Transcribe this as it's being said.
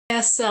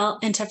ESL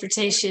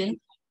interpretation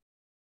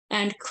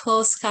and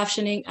closed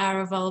captioning are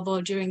available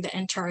during the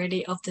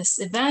entirety of this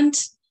event.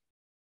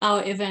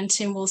 Our event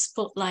team will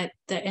spotlight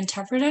the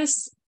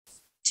interpreters.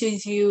 To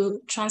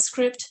view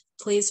transcript,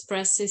 please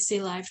press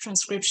CC Live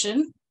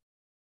Transcription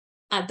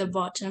at the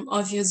bottom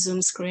of your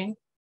Zoom screen.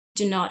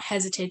 Do not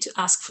hesitate to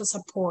ask for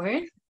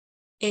support,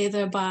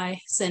 either by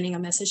sending a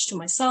message to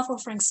myself or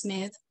Frank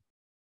Smith,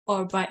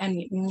 or by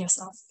unmuting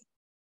yourself.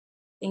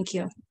 Thank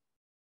you.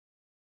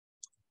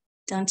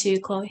 Down to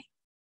you, Chloe.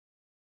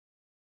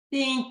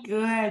 Thank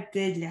you,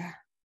 Adela.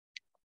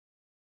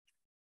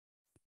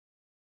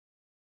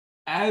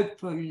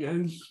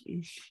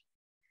 Apologies.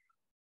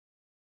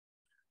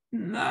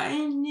 My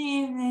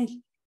name is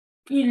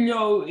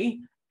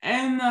Chloe,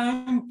 and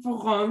I'm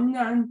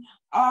pronouns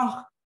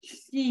are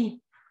she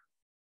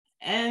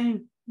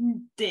and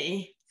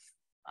they.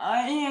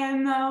 I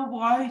am a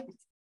white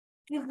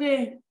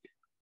grade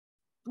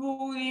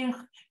pour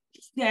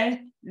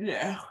cette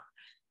l'heure.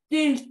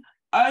 This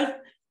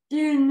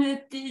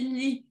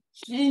ultimately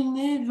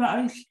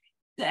signifies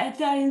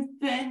that I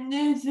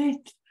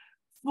benefit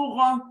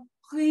from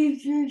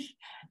research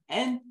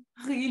and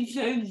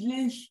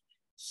researchers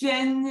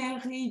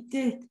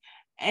generated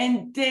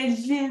and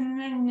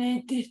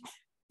disseminated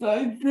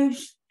by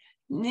First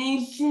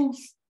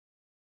Nations,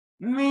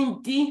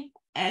 Métis,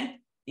 and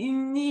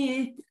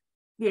NEADS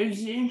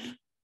persons.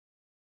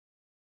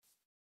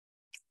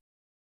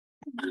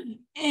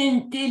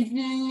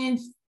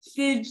 Indigenous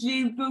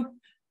disabled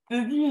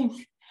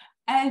persons,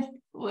 as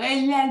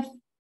well as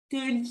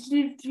the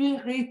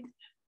spirit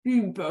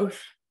peoples.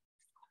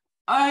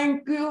 I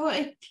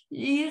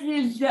currently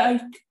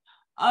reside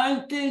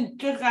on the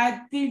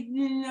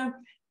traditional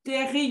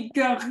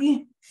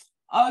territory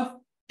of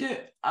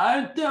the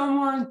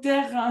Ottoman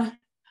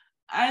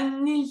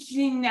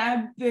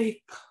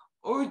Anishinaabe,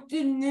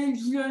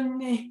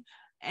 Haudenosaunee,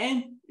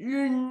 and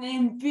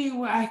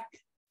Lunenbiwak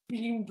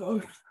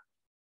peoples,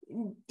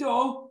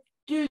 though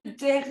the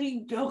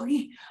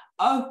territory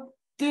of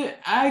the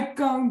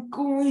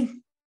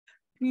Algonquin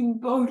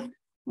peoples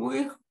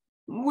will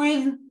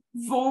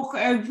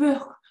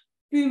forever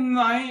be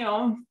my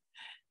own,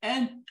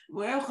 and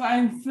where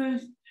I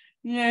first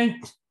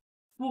learned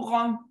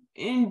from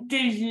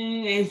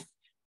indigenous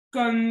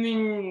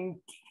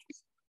communities.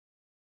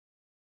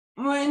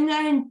 When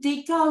I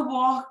take a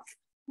walk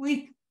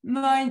with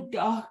my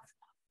dog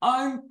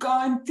on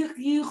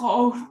country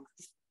roads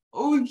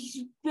or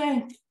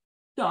spend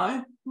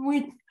time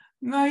with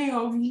my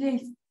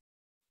horses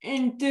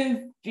in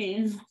the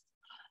field,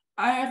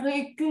 I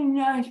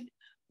recognize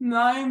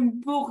my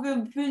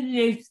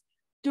privilege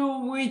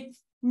to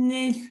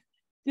witness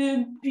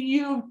the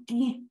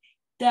beauty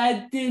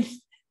that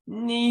is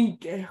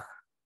nature.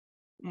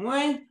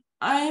 When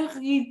I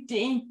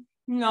retain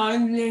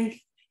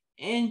knowledge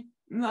in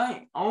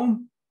my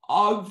own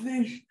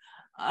office,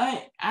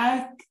 I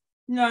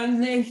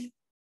acknowledge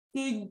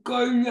the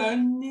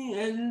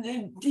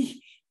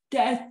coloniality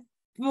that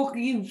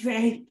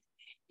prevailed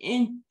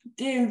in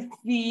the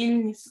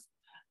fields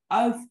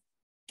of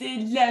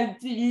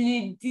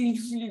disability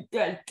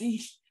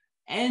studies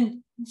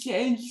and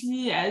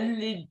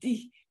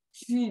sexuality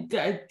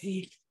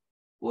studies,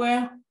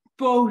 where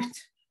both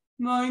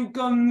my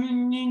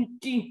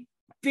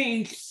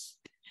community-based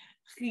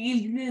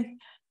research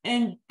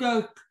and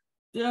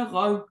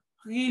doctoral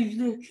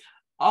research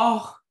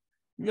are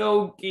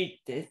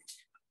located.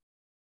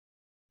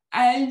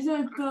 As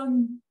a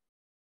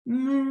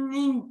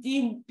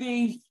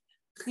community-based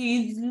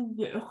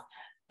researcher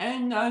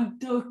and a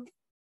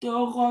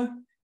doctoral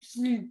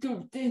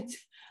student,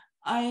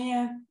 I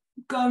am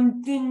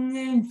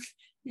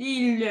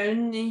continuously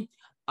learning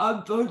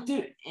about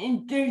the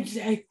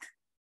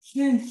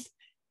intersections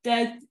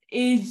that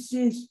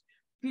exist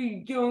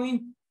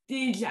between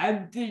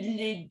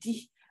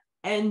disability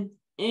and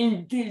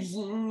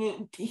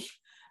indigeneity,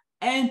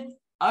 and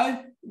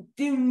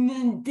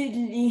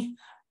ultimately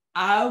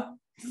how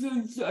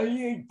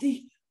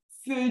society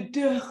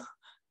further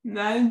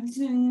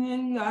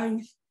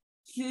marginalizes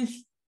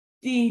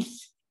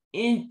these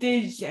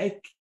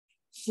intersections.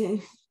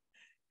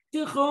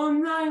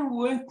 Through my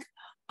work,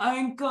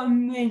 I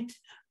commit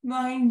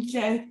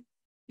myself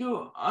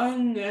to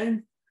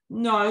unlearn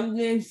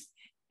knowledge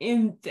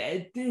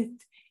embedded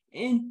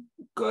in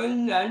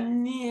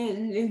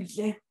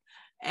colonialism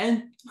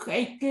and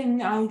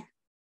recognize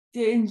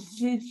the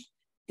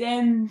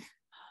systems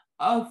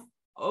of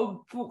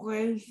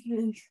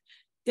oppressions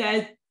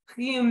that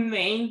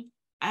remain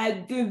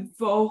at the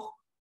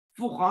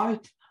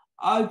forefront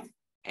of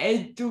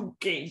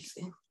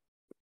education.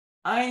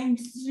 I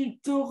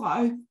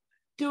strive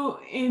to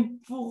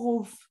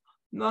improve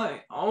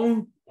my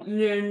own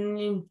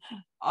learning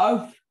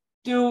of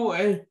the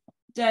way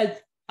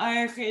that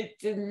I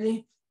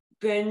readily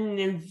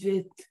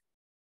benefit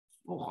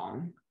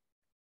from.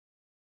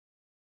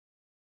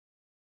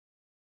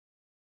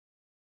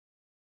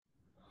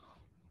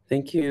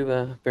 Thank you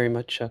very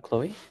much,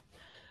 Chloe.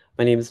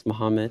 My name is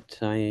Mohammed.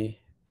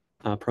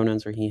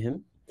 Pronouns are he,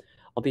 him.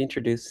 I'll be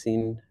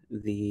introducing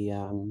the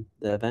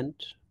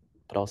event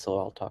but also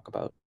I'll talk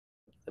about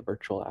the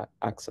Virtual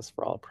Access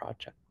for All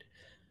project.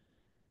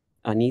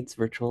 NEADS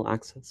Virtual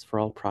Access for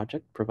All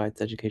project provides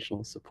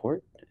educational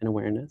support and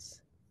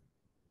awareness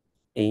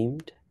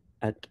aimed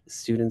at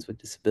students with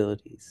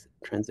disabilities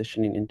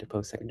transitioning into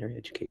post-secondary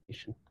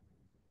education.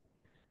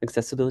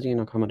 Accessibility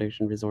and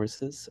accommodation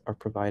resources are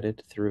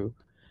provided through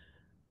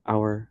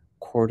our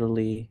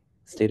quarterly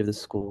State of the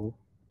School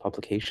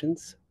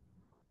publications,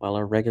 while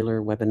our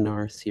regular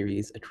webinar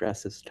series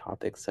addresses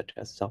topics such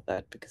as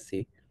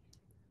self-advocacy,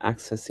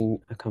 accessing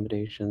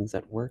accommodations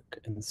at work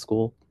and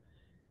school,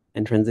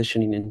 and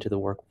transitioning into the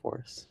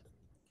workforce.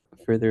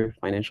 Further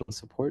financial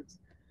support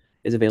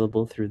is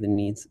available through the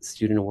NEADS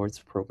Student Awards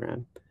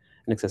Program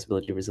and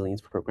Accessibility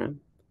Resilience Program.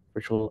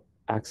 Virtual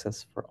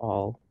Access for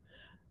All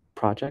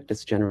project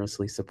is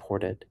generously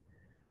supported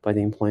by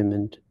the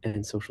Employment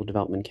and Social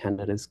Development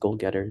Canada's Goal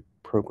Getter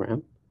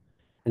program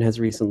and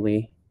has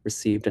recently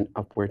received an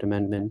upward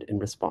amendment in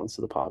response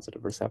to the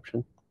positive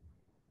reception.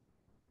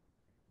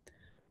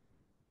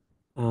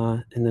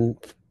 And then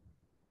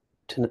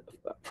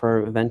for our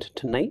event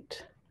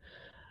tonight,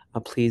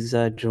 please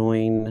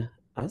join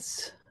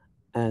us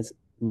as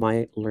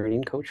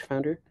MyLearningCoach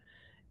founder,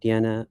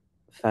 Deanna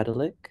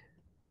Fidelak,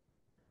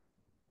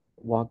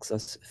 walks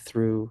us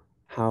through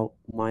how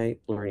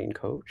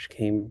MyLearningCoach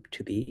came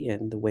to be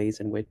and the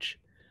ways in which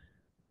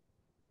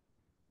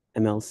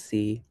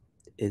MLC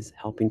is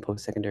helping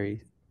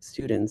post-secondary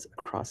students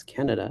across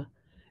Canada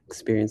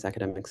experience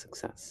academic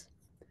success.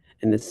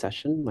 In this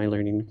session,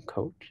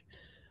 MyLearningCoach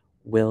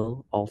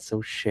will also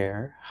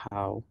share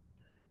how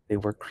they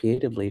work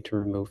creatively to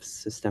remove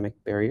systemic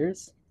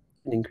barriers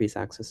and increase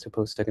access to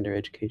post-secondary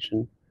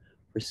education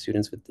for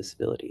students with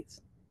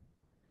disabilities.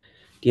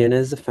 Deanna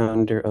is the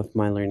founder of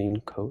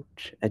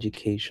MyLearningCoach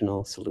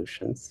Educational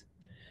Solutions.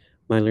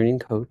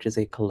 MyLearningCoach is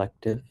a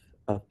collective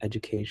of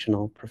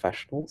educational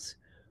professionals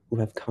who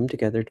have come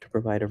together to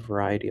provide a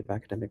variety of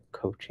academic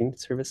coaching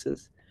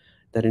services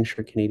that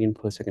ensure Canadian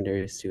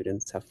post-secondary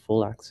students have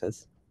full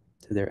access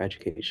to their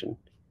education.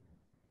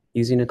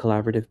 Using a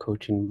collaborative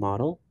coaching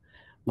model,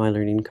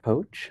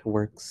 MyLearningCoach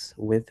works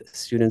with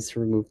students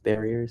to remove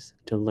barriers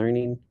to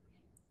learning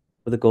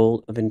with the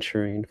goal of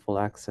ensuring full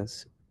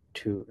access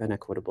to an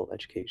equitable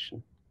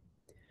education.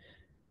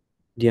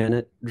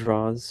 Deanna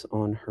draws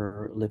on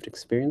her lived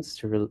experience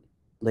to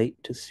relate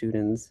to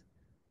students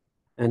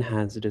and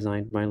has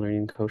designed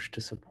MyLearningCoach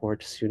to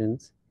support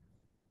students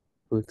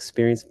who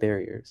experience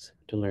barriers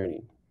to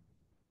learning.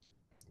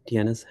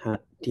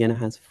 Deanna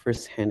has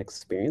first-hand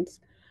experience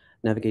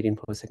navigating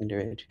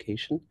post-secondary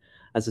education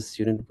as a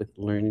student with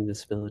learning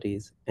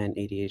disabilities and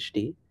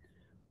ADHD,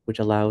 which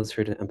allows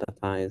her to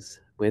empathize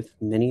with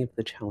many of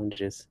the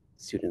challenges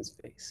students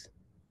face.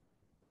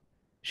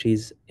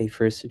 She's a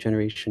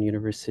first-generation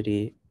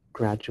university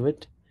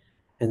graduate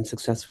and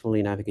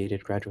successfully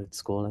navigated graduate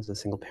school as a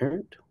single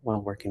parent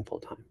while working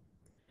full-time.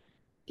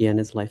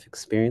 Deanna's life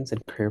experience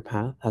and career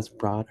path has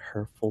brought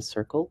her full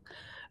circle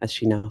as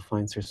she now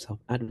finds herself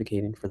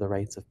advocating for the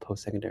rights of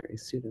post-secondary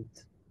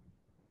students.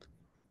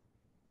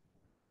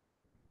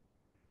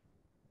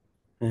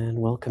 And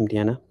welcome,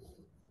 Deanna.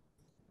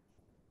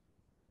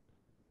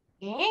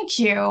 Thank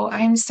you.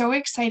 I'm so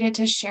excited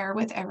to share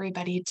with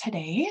everybody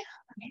today.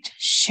 Let me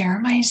just share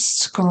my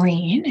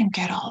screen and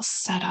get all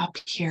set up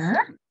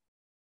here.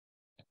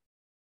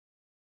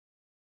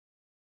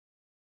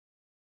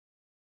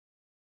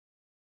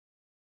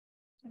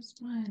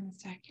 Just 1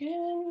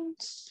 second.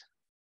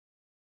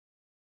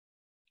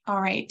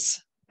 All right.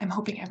 I'm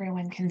hoping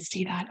everyone can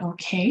see that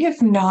okay. If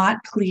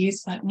not,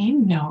 please let me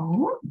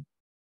know.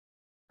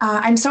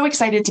 I'm so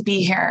excited to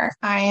be here.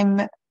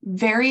 I'm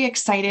very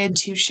excited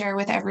to share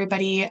with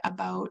everybody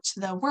about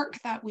the work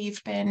that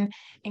we've been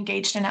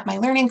engaged in at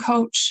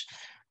MyLearningCoach,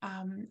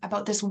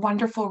 about this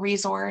wonderful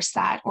resource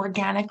that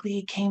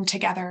organically came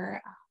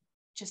together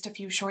just a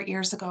few short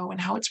years ago and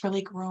how it's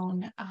really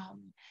grown.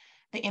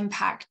 The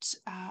impact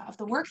of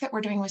the work that we're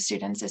doing with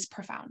students is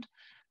profound.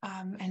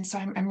 And so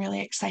I'm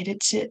really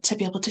excited to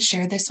be able to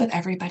share this with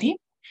everybody.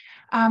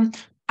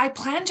 I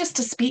plan just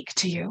to speak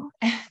to you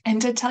and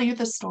to tell you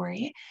the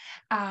story.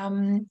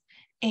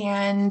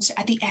 And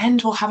at the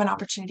end, we'll have an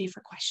opportunity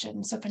for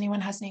questions. So if anyone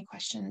has any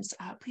questions,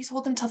 please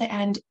hold them till the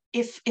end.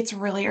 If it's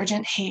really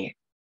urgent, hey,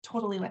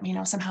 totally let me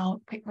know somehow.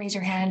 Raise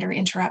your hand or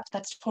interrupt.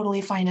 That's totally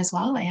fine as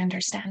well. I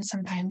understand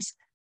sometimes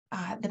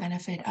the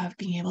benefit of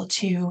being able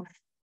to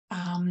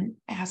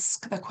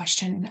ask the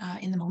question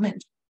in the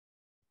moment.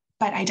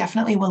 But I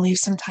definitely will leave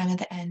some time at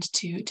the end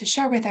to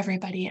share with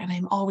everybody. And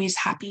I'm always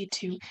happy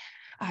to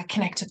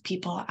connect with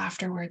people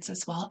afterwards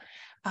as well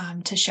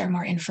to share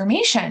more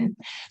information.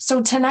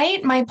 So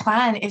tonight, my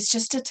plan is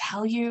just to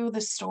tell you the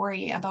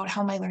story about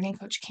how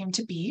MyLearningCoach came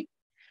to be.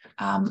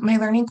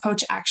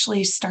 MyLearningCoach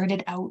actually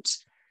started out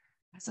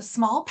as a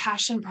small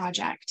passion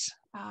project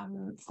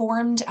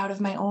formed out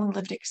of my own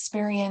lived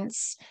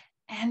experience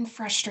and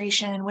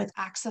frustration with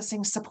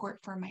accessing support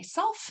for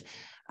myself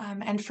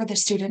and for the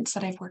students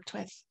that I've worked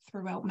with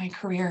throughout my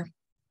career.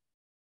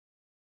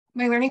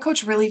 My learning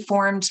coach really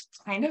formed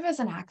kind of as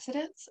an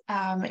accident.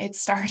 It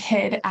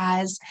started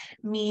as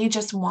me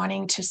just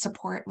wanting to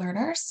support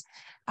learners.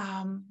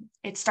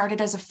 It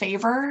started as a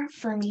favor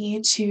for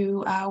me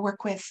to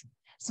work with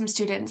some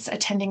students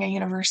attending a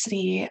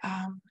university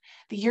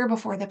the year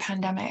before the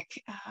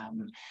pandemic.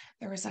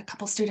 There was a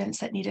couple students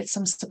that needed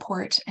some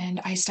support, and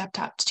I stepped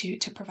up to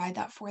provide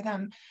that for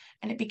them.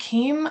 And it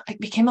became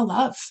a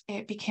love.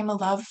 It became a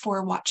love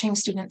for watching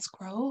students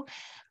grow,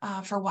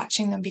 for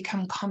watching them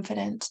become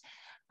confident.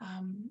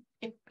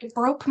 It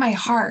broke my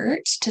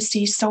heart to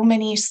see so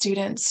many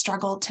students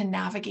struggle to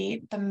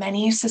navigate the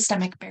many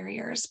systemic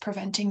barriers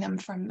preventing them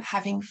from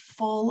having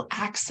full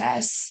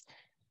access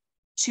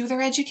to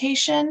their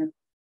education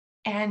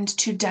and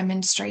to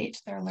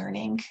demonstrate their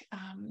learning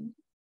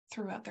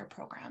throughout their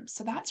programs.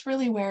 So that's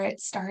really where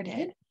it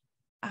started.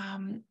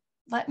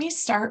 Let me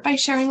start by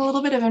sharing a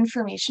little bit of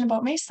information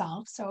about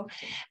myself. So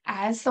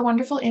as the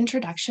wonderful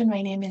introduction,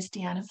 my name is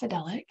Deanna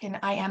Fidelak, and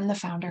I am the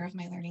founder of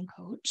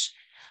MyLearningCoach.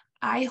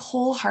 I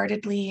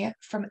wholeheartedly,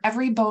 from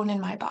every bone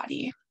in my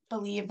body,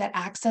 believe that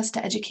access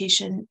to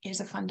education is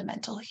a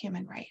fundamental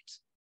human right.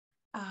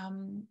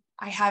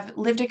 I have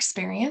lived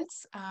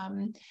experience.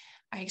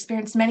 I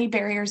experienced many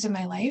barriers in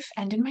my life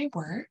and in my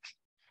work.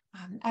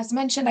 As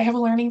mentioned, I have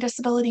a learning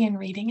disability in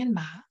reading and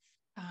math.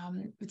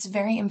 It's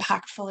very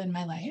impactful in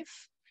my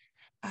life.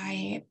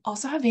 I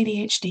also have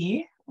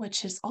ADHD,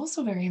 which is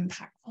also very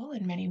impactful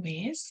in many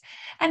ways.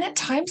 And at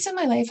times in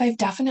my life, I've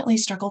definitely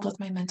struggled with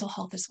my mental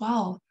health as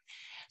well.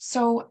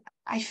 So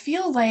I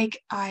feel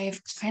like I've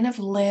kind of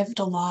lived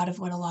a lot of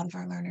what a lot of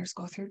our learners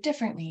go through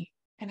differently,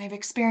 and I've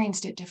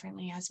experienced it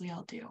differently, as we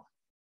all do.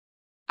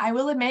 I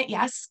will admit,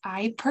 yes,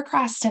 I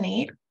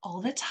procrastinate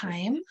all the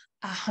time.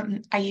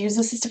 I use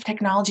assistive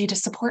technology to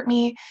support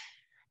me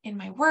in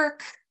my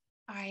work.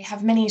 I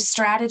have many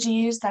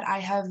strategies that I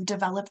have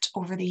developed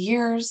over the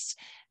years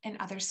and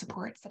other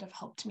supports that have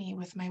helped me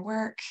with my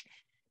work.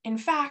 In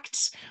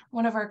fact,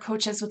 one of our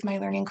coaches with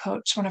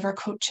MyLearningCoach, one of our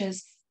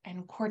coaches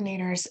and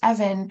coordinators,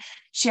 Evan,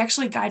 she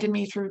actually guided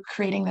me through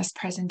creating this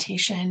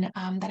presentation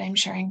that I'm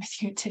sharing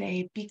with you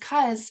today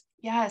because,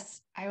 yes,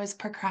 I was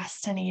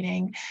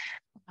procrastinating.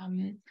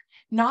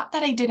 Not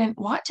that I didn't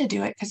want to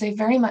do it, because I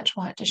very much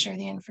want to share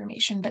the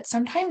information, but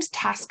sometimes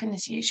task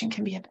initiation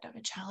can be a bit of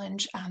a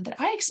challenge that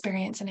I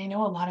experience, and I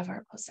know a lot of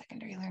our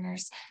post-secondary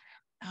learners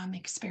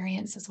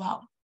experience as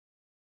well.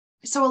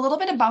 So a little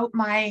bit about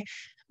my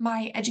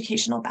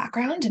educational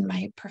background and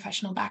my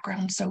professional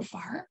background so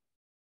far.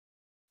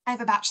 I have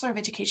a Bachelor of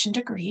Education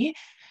degree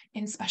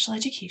in special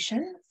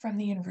education from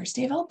the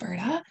University of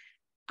Alberta.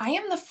 I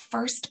am the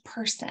first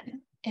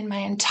person in my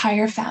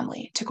entire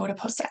family to go to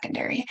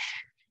post-secondary.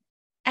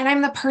 And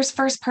I'm the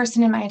first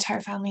person in my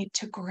entire family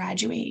to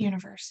graduate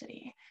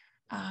university.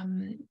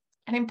 And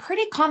I'm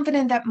pretty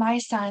confident that my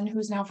son,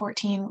 who's now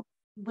 14,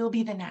 will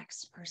be the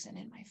next person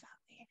in my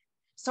family.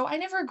 So I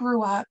never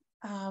grew up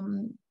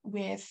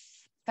with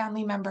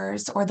family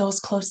members or those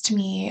close to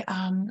me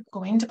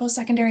going to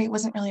post-secondary. It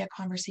wasn't really a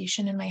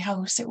conversation in my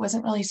house. It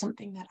wasn't really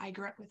something that I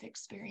grew up with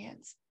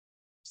experience.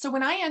 So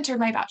when I entered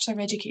my Bachelor of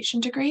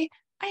Education degree,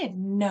 I had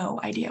no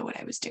idea what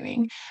I was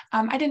doing.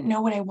 I didn't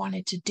know what I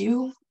wanted to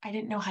do. I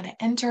didn't know how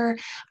to enter.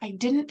 I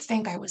didn't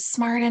think I was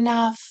smart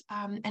enough.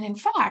 And in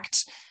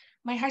fact,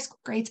 my high school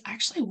grades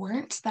actually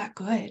weren't that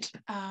good.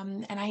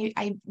 And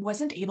I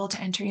wasn't able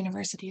to enter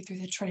university through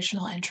the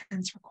traditional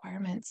entrance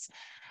requirements.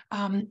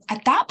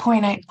 At that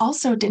point, I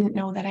also didn't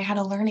know that I had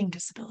a learning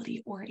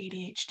disability, or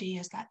ADHD,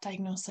 as that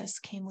diagnosis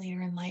came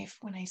later in life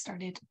when I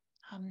started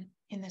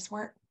in this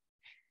work.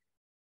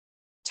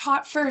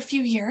 Taught for a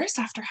few years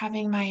after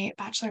having my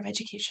Bachelor of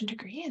Education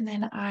degree, and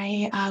then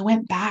I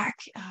went back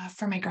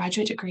for my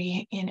graduate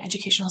degree in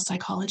educational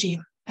psychology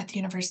at the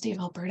University of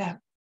Alberta.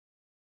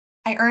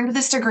 I earned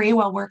this degree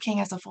while working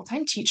as a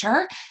full-time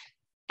teacher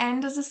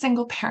and as a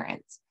single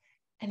parent,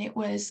 and it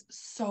was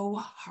so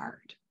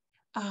hard.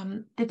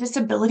 The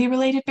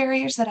disability-related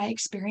barriers that I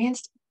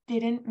experienced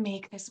didn't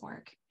make this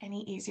work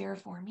any easier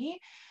for me.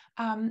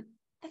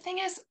 The thing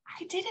is,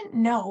 I didn't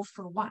know,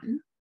 for one,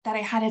 that I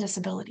had a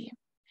disability.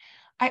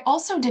 I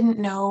also didn't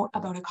know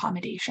about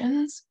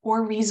accommodations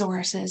or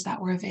resources that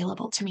were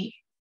available to me.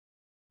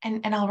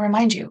 And I'll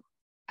remind you,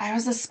 I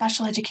was a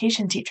special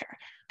education teacher.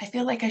 I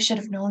feel like I should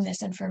have known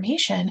this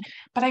information,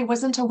 but I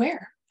wasn't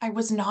aware. I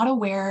was not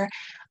aware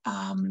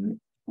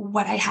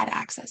what I had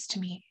access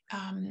to me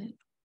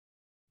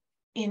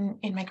in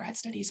my grad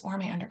studies or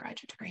my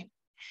undergraduate degree.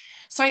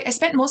 So I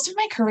spent most of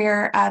my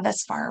career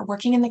thus far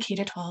working in the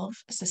K-12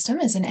 system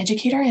as an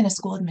educator and a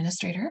school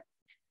administrator.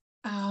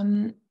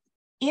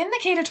 In the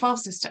K-12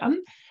 system,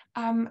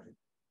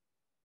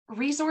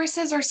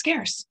 resources are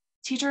scarce.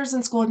 Teachers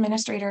and school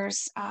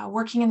administrators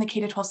working in the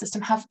K-12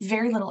 system have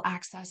very little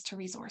access to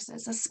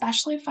resources,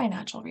 especially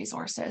financial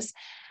resources.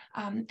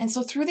 And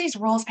so through these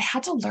roles, I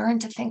had to learn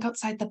to think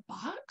outside the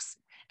box,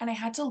 and I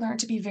had to learn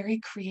to be very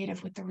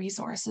creative with the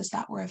resources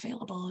that were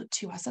available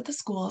to us at the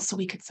school so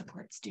we could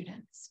support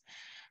students.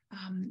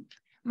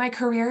 My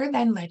career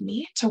then led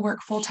me to work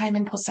full-time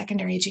in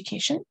post-secondary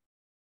education.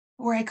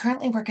 where I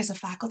currently work as a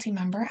faculty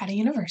member at a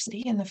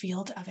university in the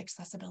field of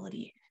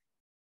accessibility.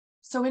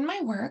 So in my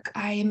work,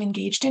 I am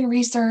engaged in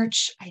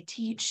research, I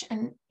teach,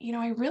 and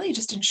I really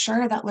just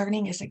ensure that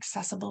learning is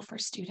accessible for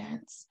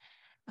students.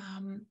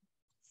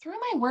 Through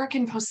my work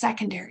in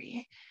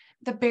post-secondary,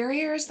 the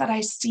barriers that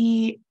I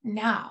see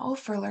now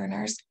for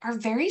learners are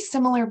very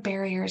similar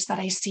barriers that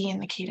I see in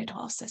the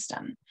K-12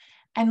 system.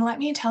 And let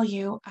me tell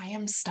you, I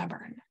am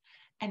stubborn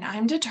and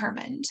I'm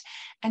determined.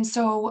 And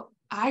so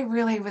I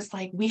really was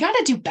like, we got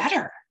to do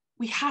better.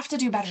 We have to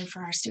do better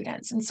for our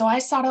students. And so I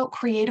sought out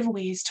creative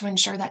ways to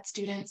ensure that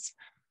students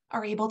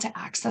are able to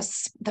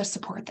access the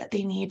support that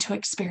they need to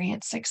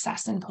experience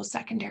success in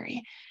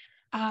post-secondary.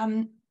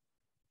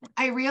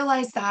 I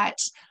realized that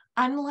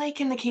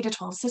unlike in the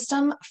K-12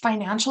 system,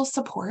 financial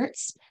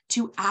supports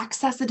to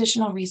access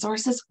additional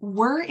resources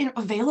were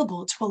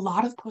available to a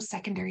lot of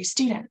post-secondary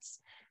students,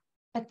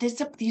 but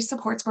these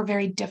supports were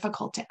very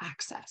difficult to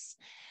access.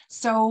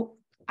 So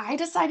I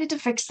decided to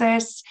fix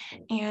this,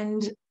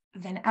 and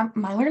then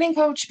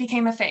MyLearningCoach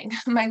became a thing.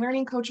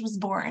 MyLearningCoach was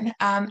born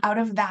out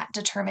of that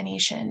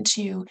determination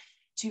to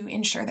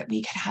ensure that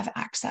we could have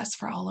access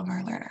for all of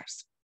our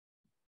learners.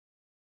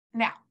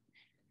 Now,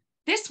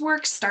 this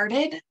work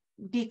started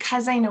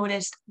because I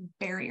noticed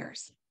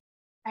barriers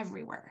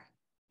everywhere.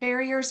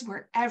 Barriers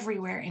were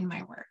everywhere in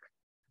my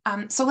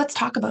work. So let's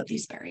talk about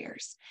these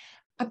barriers.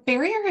 A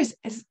barrier is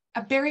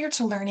a barrier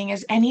to learning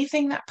is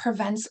anything that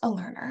prevents a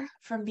learner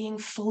from being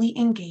fully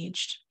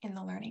engaged in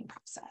the learning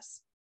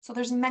process. So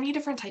there's many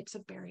different types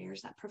of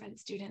barriers that prevent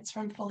students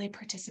from fully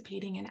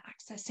participating in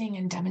accessing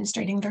and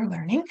demonstrating their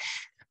learning.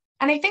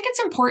 And I think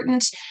it's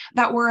important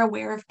that we're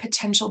aware of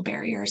potential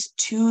barriers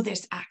to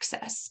this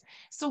access.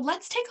 So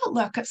let's take a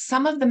look at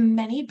some of the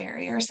many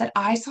barriers that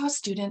I saw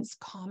students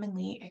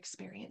commonly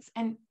experience.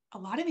 And a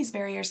lot of these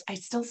barriers I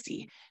still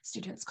see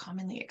students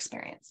commonly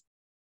experience.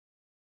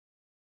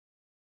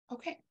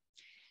 Okay,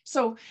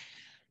 so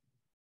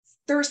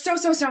there are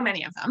so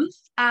many of them.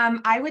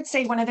 I would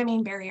say one of the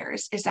main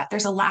barriers is that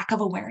there's a lack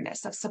of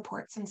awareness of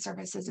supports and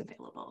services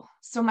available.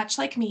 So much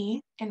like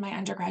me in my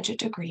undergraduate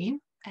degree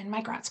and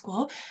my grad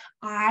school,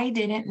 I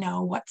didn't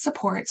know what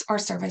supports or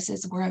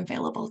services were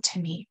available to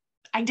me.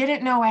 I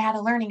didn't know I had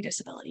a learning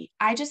disability.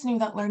 I just knew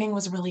that learning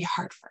was really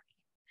hard for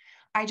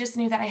me. I just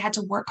knew that I had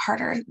to work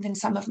harder than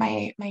some of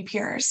my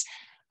peers.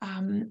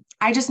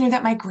 I just knew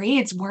that my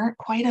grades weren't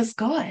quite as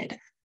good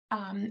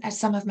as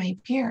some of my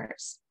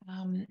peers.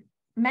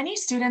 Many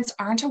students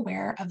aren't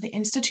aware of the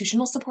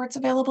institutional supports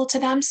available to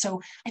them.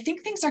 So I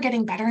think things are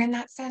getting better in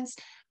that sense,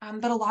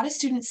 but a lot of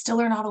students still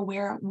are not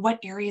aware what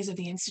areas of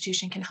the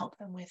institution can help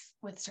them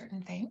with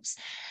certain things.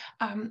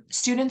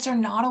 Students are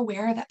not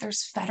aware that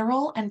there's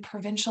federal and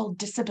provincial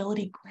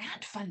disability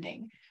grant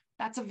funding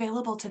that's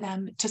available to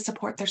them to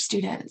support their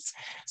students.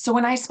 So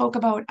when I spoke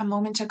about a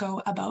moment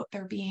ago about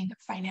there being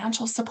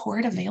financial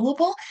support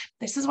available,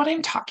 this is what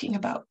I'm talking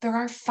about.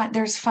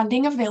 There's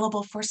funding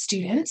available for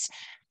students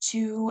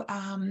to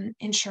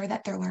ensure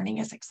that their learning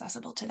is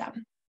accessible to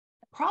them.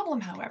 The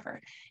problem, however,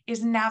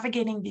 is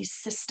navigating these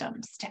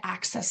systems to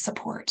access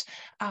support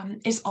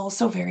is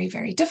also very,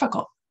 very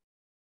difficult.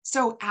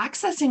 So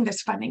accessing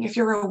this funding, if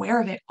you're aware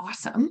of it,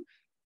 awesome,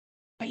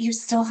 but you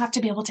still have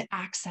to be able to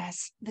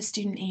access the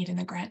student aid and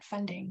the grant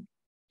funding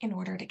in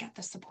order to get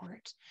the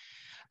support.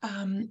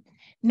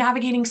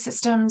 Navigating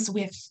systems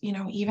with,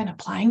 even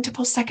applying to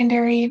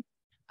post-secondary,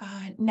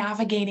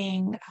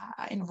 navigating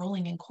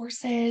enrolling in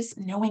courses,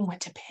 knowing what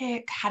to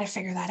pick, how to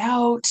figure that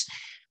out.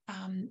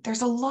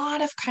 There's a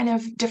lot of kind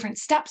of different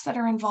steps that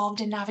are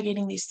involved in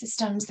navigating these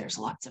systems. There's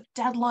lots of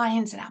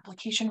deadlines and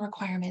application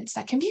requirements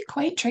that can be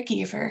quite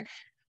tricky for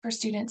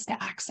students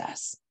to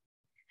access.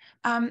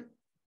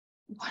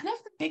 One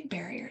of the big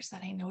barriers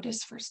that I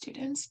notice for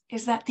students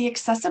is that the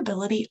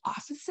accessibility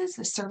offices,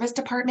 the service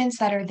departments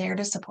that are there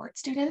to support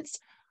students,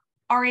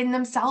 are in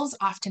themselves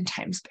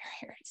oftentimes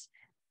barriers.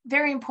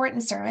 Very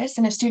important service,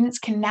 and if students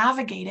can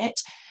navigate it,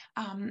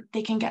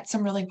 they can get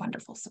some really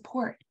wonderful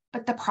support.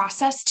 But the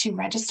process to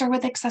register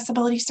with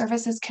accessibility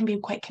services can be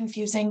quite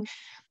confusing.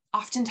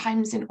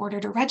 Oftentimes, in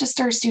order to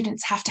register,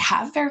 students have to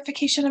have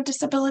verification of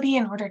disability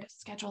in order to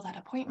schedule that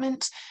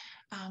appointment.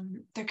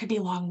 There could be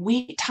long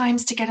wait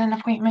times to get an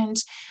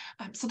appointment.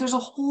 So there's a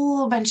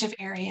whole bunch of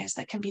areas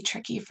that can be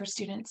tricky for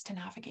students to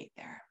navigate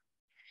there.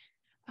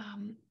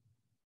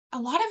 A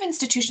lot of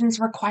institutions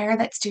require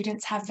that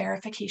students have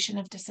verification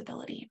of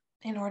disability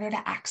in order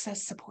to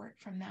access support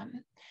from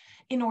them.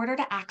 In order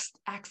to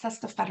access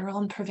the federal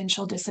and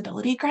provincial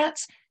disability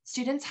grants,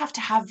 students have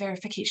to have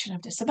verification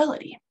of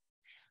disability.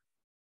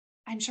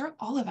 I'm sure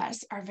all of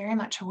us are very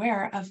much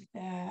aware of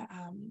the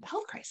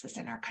health crisis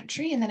in our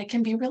country, and that it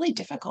can be really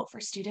difficult for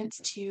students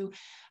to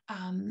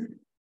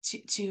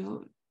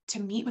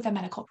meet with a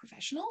medical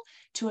professional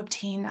to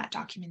obtain that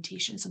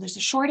documentation. So there's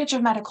a shortage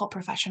of medical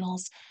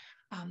professionals.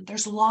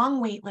 There's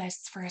long wait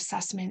lists for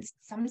assessments.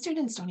 Some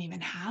students don't even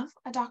have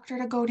a doctor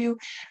to go to.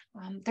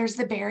 There's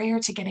the barrier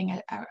to getting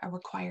a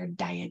required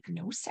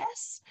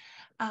diagnosis.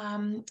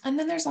 And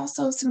then there's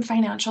also some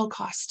financial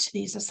cost to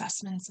these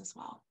assessments as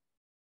well.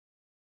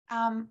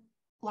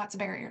 lots of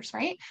barriers,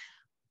 right?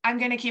 I'm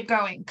going to keep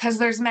going because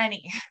there's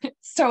many.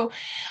 So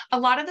a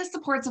lot of the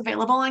supports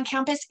available on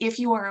campus, if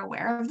you are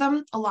aware of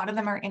them, a lot of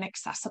them are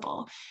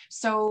inaccessible.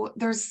 So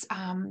there's,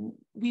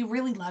 we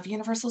really love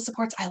universal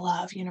supports. I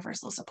love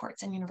universal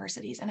supports in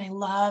universities. And I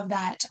love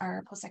that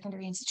our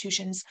post-secondary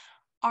institutions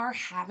are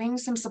having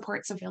some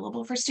supports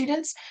available for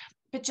students.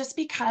 But just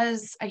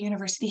because a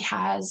university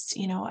has,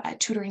 you know, a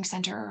tutoring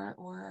center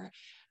or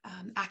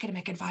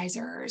academic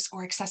advisors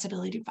or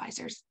accessibility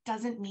advisors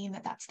doesn't mean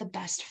that that's the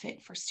best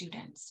fit for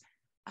students.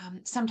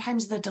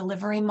 Sometimes the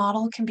delivery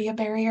model can be a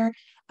barrier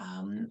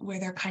where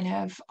they're kind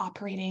of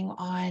operating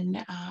on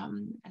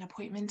an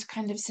appointment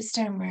kind of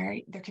system where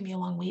there can be a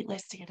long wait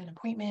list to get an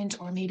appointment,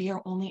 or maybe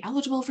you're only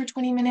eligible for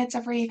 20 minutes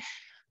every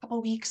couple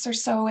of weeks or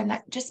so, and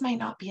that just might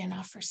not be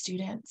enough for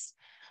students.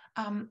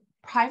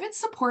 Private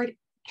support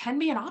can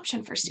be an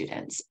option for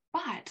students,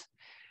 but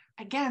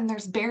again,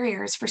 there's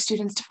barriers for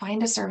students to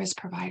find a service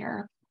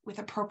provider with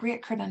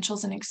appropriate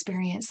credentials and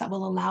experience that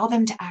will allow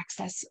them to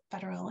access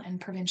federal and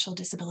provincial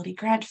disability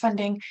grant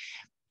funding.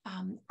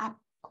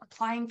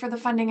 Applying for the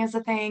funding is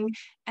a thing.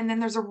 And then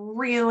there's a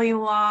really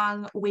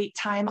long wait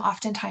time,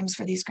 oftentimes,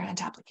 for these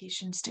grant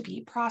applications to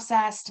be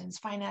processed, and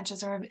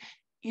finances are,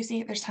 you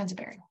see, there's tons of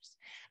barriers.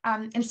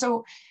 And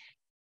so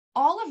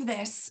all of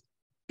this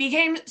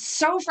became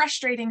so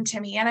frustrating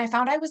to me. And I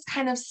found I was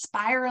kind of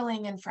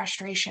spiraling in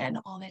frustration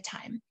all the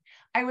time.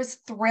 I was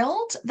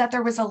thrilled that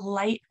there was a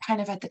light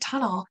kind of at the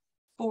tunnel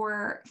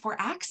for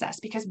access,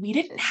 because we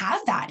didn't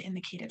have that in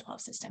the K-12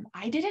 system.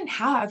 I didn't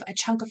have a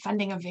chunk of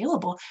funding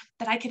available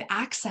that I could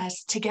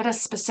access to get a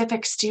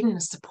specific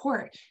student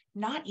support,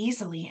 not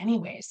easily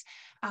anyways,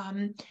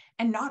 and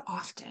not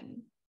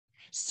often.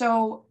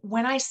 So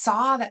when I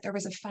saw that there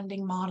was a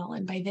funding model,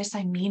 and by this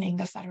I'm meaning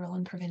the federal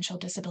and provincial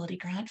disability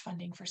grant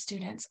funding for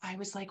students, I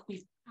was like,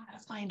 we've got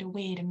to find a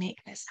way to make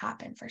this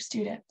happen for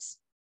students.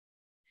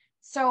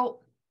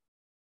 So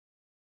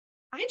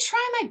I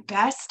try my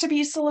best to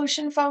be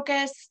solution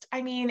focused.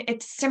 I mean,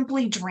 it's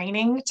simply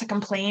draining to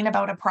complain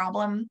about a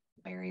problem,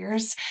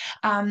 barriers,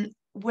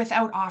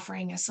 without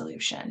offering a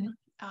solution.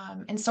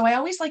 And so I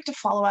always like to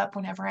follow up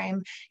whenever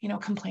I'm, you know,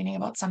 complaining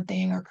about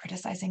something or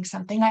criticizing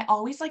something. I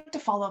always like to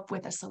follow up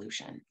with a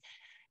solution.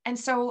 And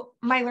so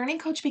my learning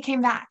coach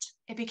became that.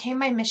 It became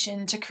my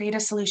mission to create a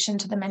solution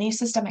to the many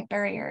systemic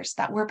barriers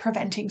that were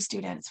preventing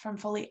students from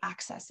fully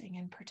accessing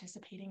and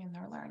participating in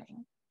their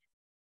learning.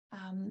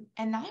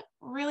 And that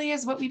really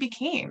is what we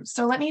became.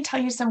 So let me tell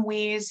you some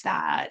ways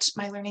that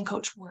my learning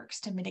coach works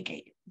to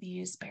mitigate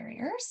these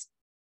barriers.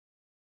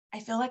 I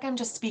feel like I'm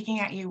just speaking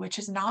at you, which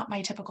is not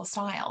my typical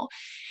style.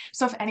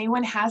 So if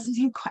anyone has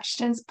any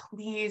questions,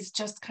 please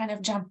just kind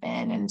of jump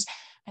in and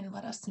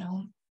let us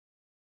know.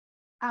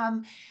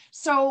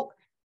 So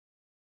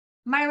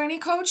my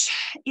learning coach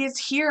is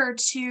here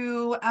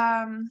to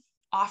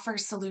offer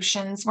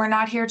solutions. We're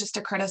not here just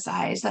to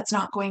criticize. That's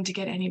not going to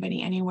get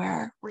anybody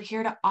anywhere. We're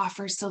here to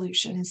offer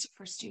solutions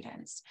for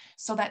students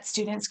so that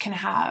students can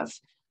have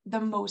the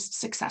most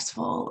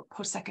successful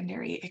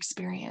post-secondary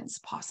experience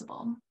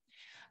possible.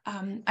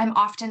 I'm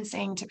often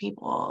saying to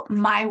people,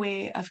 my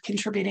way of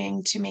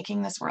contributing to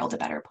making this world a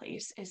better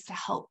place is to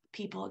help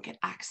people get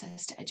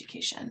access to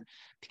education,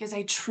 because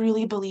I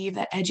truly believe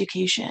that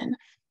education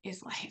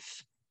is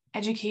life.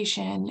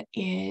 Education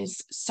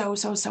is so,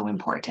 so, so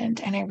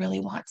important, and I really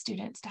want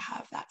students to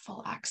have that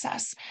full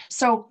access.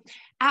 So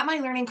at My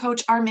Learning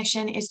Coach, our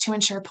mission is to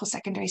ensure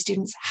post-secondary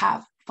students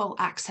have full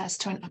access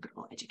to an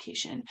equitable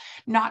education,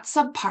 not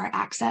subpar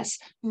access,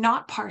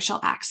 not partial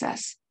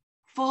access,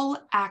 full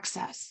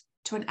access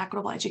to an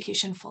equitable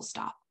education, full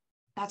stop.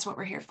 That's what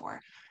we're here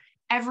for.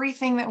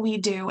 Everything that we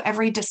do,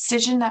 every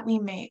decision that we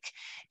make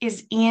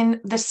is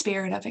in the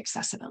spirit of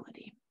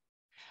accessibility.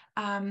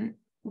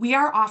 We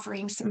are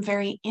offering some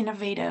very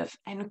innovative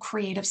and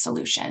creative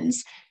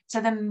solutions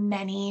to the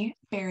many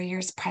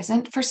barriers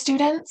present for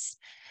students.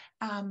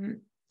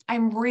 I'm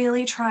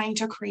really trying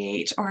to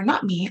create, or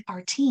not me,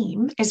 our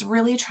team is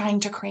really trying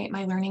to create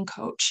My Learning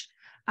Coach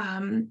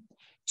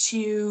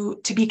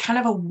to be kind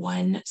of a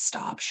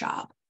one-stop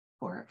shop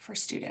for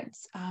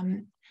students.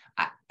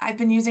 I've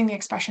been using the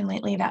expression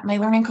lately that My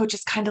Learning Coach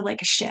is kind of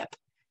like a ship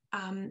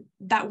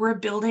that we're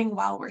building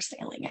while we're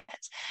sailing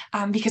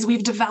it, because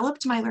we've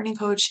developed My Learning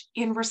Coach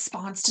in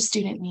response to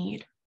student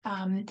need.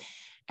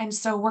 And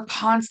so we're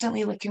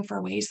constantly looking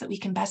for ways that we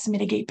can best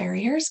mitigate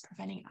barriers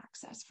preventing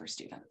access for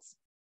students.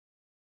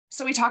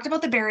 So we talked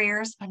about the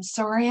barriers. I'm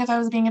sorry if I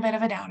was being a bit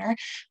of a downer.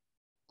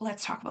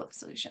 Let's talk about the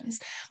solutions.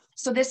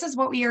 So this is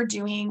what we are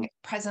doing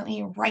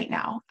presently right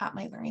now at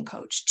My Learning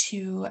Coach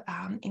to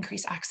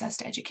increase access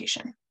to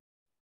education.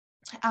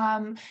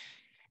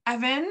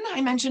 Evan,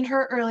 I mentioned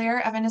her earlier.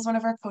 Evan is one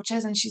of our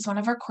coaches and she's one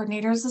of our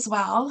coordinators as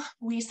well.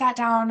 We sat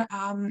down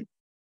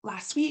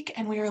last week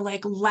and we were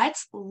like,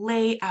 let's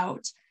lay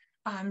out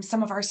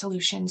some of our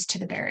solutions to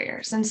the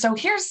barriers. And so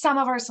here's some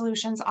of our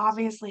solutions.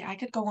 Obviously, I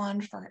could go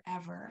on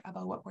forever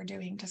about what we're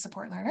doing to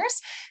support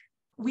learners.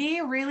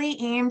 We really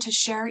aim to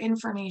share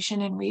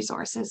information and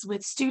resources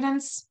with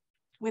students,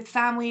 with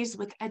families,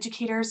 with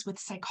educators, with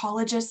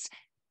psychologists,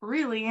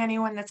 really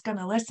anyone that's going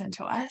to listen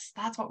to us.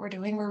 That's what we're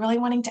doing. We're really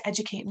wanting to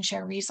educate and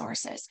share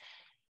resources,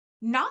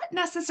 not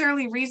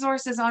necessarily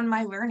resources on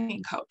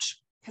MyLearningCoach,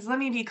 because let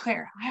me be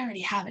clear, I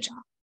already have a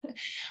job,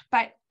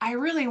 but I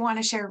really want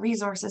to share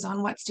resources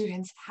on what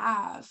students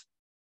have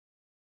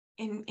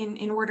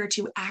in order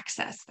to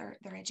access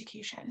their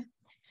education.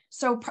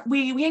 So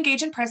we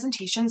engage in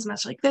presentations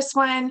much like this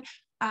one.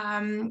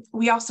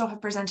 We also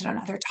have presented on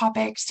other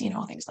topics,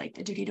 things like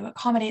the duty to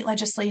accommodate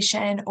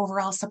legislation,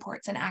 overall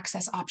supports and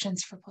access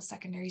options for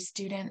post-secondary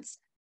students.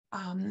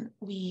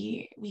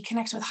 We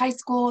connect with high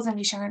schools and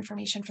we share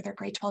information for their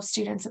grade 12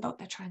 students about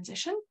the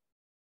transition.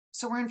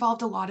 So we're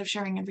involved a lot of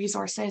sharing and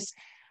resources.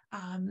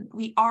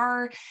 We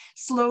are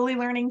slowly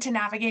learning to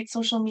navigate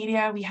social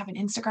media. We have an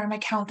Instagram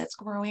account that's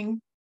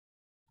growing.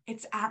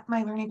 It's at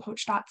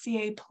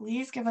mylearningcoach.ca.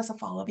 Please give us a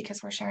follow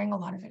because we're sharing a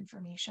lot of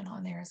information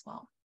on there as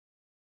well.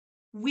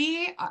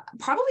 We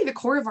probably the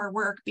core of our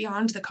work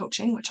beyond the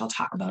coaching, which I'll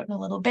talk about in a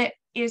little bit,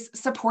 is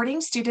supporting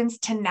students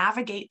to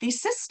navigate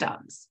these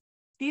systems.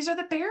 These are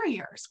the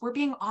barriers. We're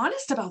being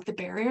honest about the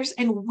barriers,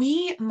 and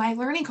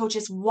MyLearningCoach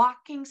is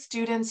walking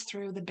students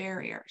through the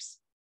barriers.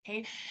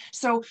 Okay,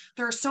 so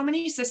there are so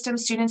many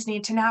systems students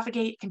need to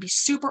navigate. It can be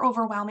super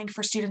overwhelming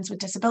for students with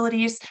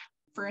disabilities,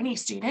 for any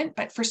student,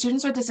 but for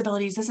students with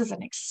disabilities, this is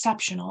an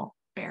exceptional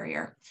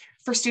barrier.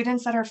 For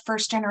students that are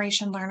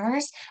first-generation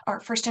learners or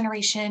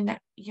first-generation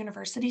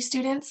university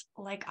students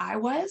like I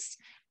was,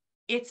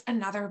 it's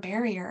another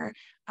barrier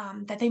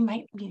that they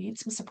might need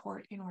some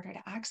support in order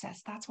to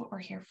access. That's what we're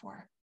here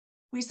for.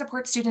 We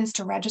support students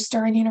to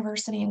register in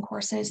university and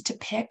courses, to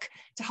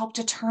help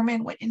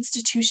determine what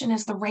institution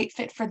is the right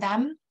fit for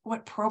them,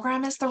 what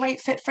program is the right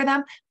fit for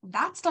them.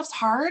 That stuff's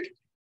hard.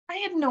 I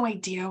had no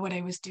idea what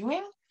I was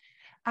doing.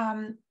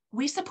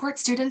 We support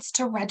students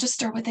to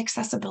register with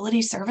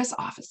accessibility service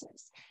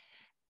offices.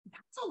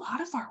 That's a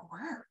lot of our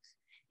work,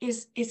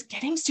 is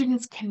getting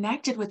students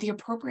connected with the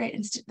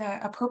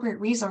appropriate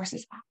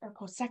resources at their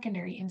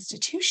post-secondary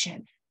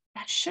institution.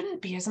 That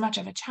shouldn't be as much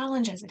of a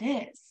challenge as it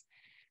is.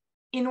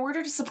 In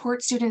order to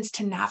support students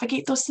to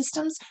navigate those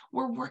systems,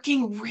 we're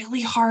working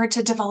really hard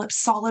to develop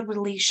solid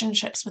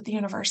relationships with the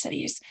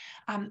universities.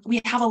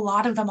 We have a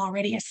lot of them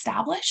already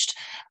established.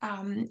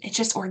 It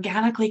just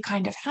organically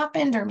kind of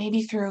happened, or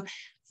maybe through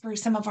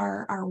some of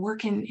our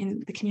work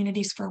in the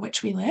communities for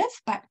which we live.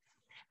 But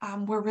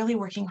we're really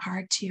working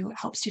hard to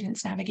help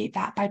students navigate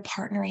that by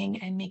partnering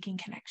and making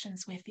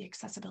connections with the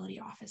accessibility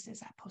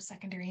offices at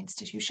post-secondary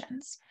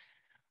institutions.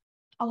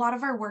 A lot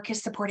of our work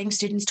is supporting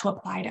students to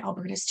apply to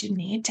Alberta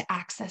Student Aid to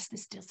access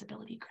this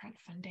disability grant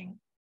funding.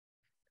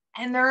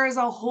 And there is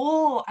a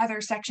whole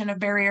other section of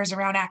barriers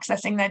around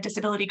accessing that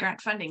disability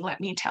grant funding, let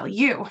me tell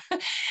you.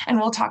 And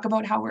we'll talk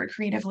about how we're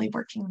creatively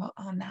working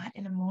on that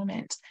in a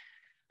moment.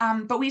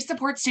 But we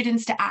support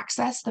students to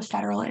access the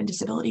federal and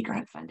disability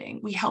grant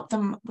funding. We help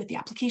them with the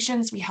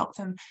applications. We help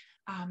them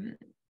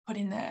put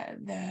in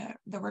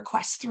the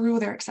requests through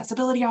their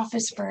accessibility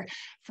office for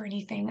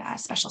anything,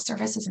 special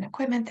services and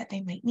equipment that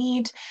they might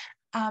need.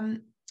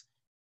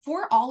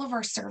 For all of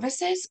our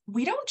services,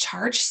 we don't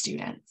charge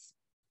students.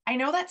 I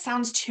know that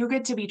sounds too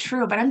good to be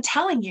true, but I'm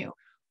telling you,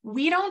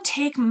 we don't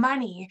take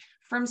money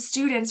from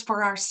students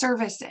for our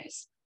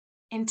services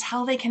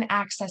until they can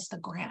access the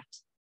grant.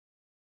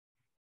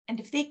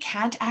 And if they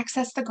can't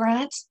access the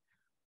grant,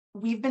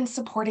 we've been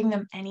supporting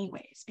them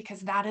anyways,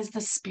 because that is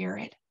the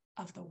spirit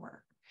of the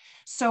work.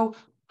 So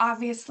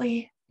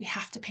obviously, we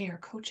have to pay our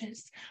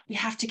coaches. We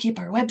have to keep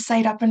our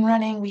website up and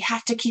running. We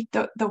have to keep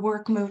the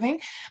work moving,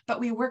 but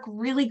we work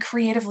really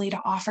creatively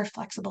to offer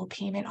flexible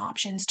payment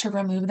options to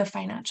remove the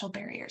financial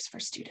barriers for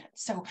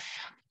students. So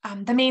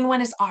the main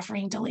one is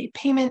offering delayed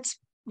payment.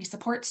 We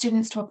support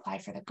students to apply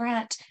for the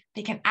grant.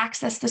 They can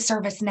access the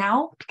service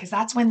now because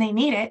that's when they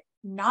need it,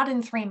 not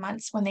in 3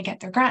 months when they get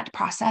their grant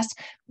processed.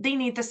 They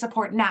need the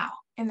support now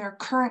in their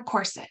current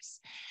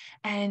courses.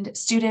 And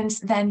students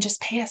then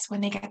just pay us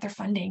when they get their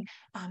funding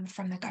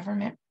from the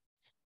government.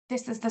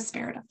 This is the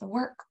spirit of the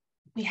work.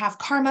 We have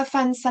karma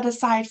funds set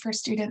aside for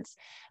students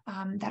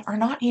that are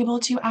not able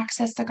to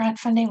access the grant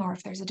funding, or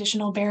if there's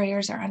additional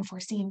barriers or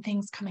unforeseen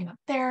things coming up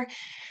there.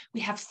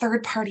 We have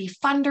third-party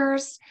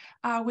funders,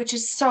 which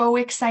is so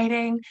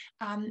exciting.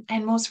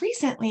 And most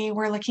recently,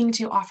 we're looking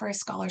to offer a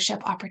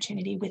scholarship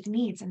opportunity with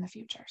NEADS in the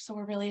future. So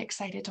we're really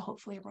excited to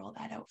hopefully roll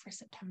that out for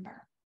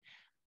September.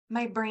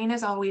 My brain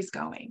is always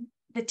going.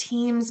 The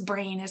team's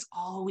brain is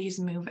always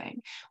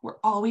moving. We're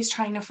always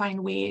trying to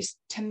find ways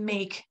to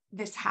make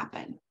this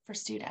happen for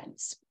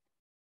students.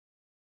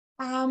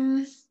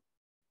 I'm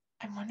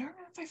wondering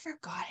if I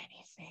forgot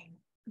anything.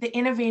 The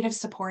innovative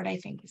support, I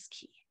think, is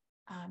key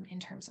in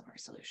terms of our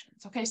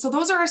solutions. Okay, so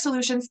those are our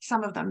solutions.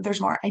 Some of them,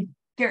 there's more. I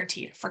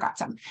guarantee I forgot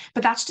some,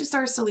 but that's just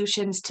our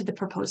solutions to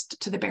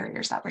the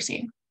barriers that we're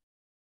seeing.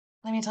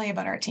 Let me tell you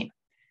about our team.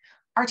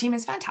 Our team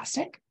is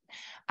fantastic.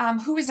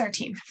 Who is our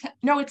team?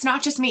 No, it's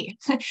not just me.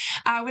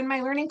 When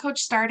My Learning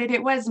Coach started,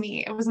 it was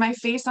me. It was my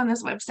face on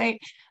this website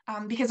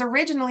because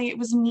originally it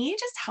was me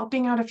just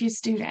helping out a few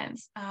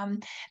students.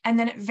 And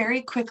then it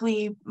very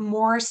quickly,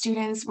 more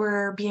students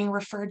were being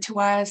referred to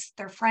us.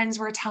 Their friends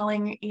were tell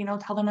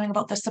them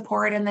about the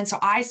support. And then so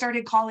I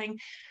started calling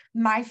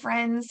my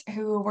friends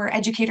who were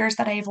educators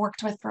that I've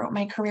worked with throughout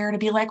my career to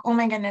be like, oh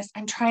my goodness,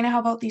 I'm trying to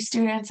help out these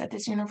students at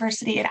this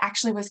university. It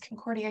actually was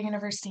Concordia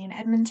University in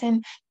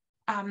Edmonton.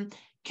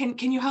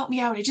 Can you help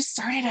me out? It just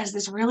started as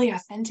this really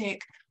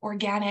authentic,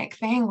 organic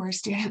thing where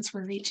students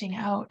were reaching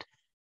out.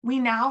 We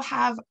now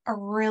have a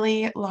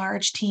really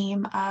large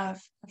team of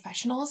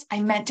professionals.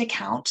 I meant to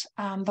count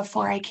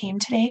before I came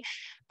today,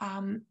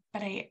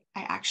 but I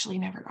actually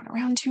never got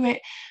around to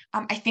it.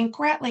 I think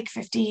we're at like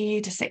 50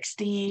 to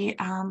 60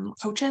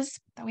 coaches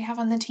that we have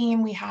on the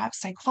team. We have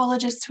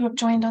psychologists who have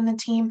joined on the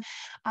team.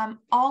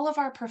 All of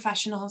our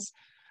professionals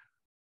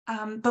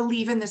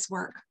believe in this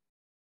work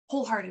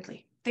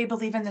wholeheartedly. They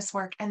believe in this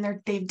work, and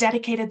they've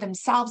dedicated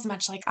themselves,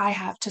 much like I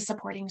have, to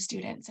supporting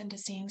students and to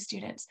seeing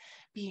students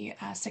be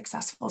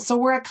successful. So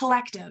we're a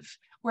collective.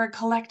 We're a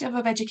collective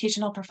of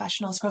educational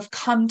professionals who have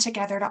come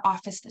together to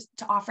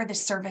offer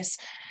this service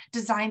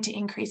designed to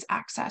increase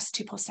access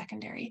to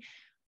post-secondary.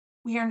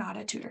 We are not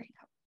a tutoring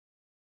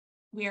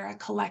company. We are a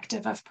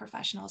collective of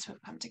professionals who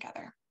have come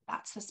together.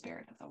 That's the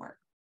spirit of the work.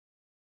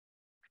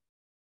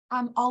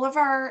 All of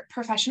our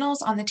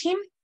professionals on the team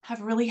have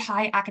really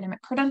high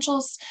academic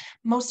credentials.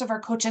 Most of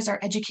our coaches are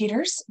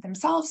educators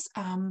themselves,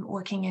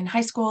 working in high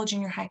school,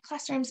 junior high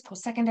classrooms,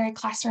 post-secondary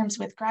classrooms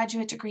with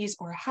graduate degrees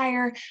or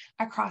higher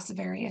across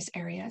various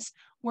areas.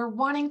 We're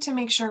wanting to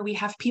make sure we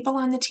have people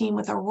on the team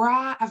with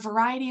a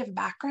variety of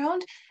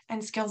background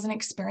and skills and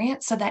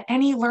experience so that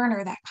any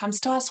learner that comes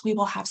to us, we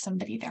will have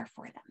somebody there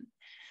for them.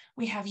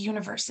 We have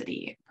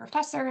university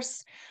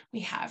professors,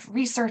 we have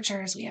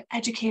researchers, we have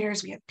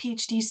educators, we have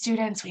PhD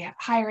students, we have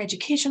higher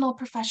educational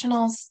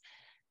professionals,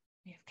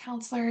 we have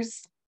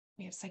counselors,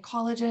 we have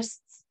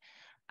psychologists.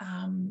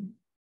 I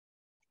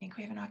think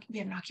we have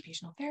an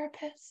occupational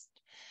therapist.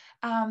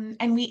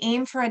 And we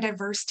aim for a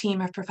diverse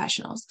team of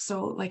professionals.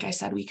 So like I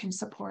said, we can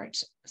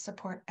support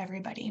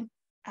everybody.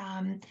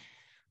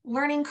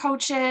 Learning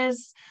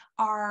coaches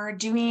are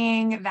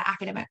doing the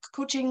academic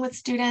coaching with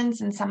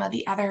students and some of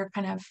the other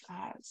kind of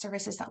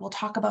services that we'll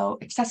talk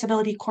about.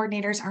 Accessibility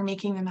coordinators are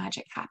making the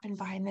magic happen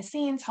behind the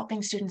scenes,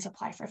 helping students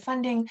apply for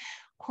funding,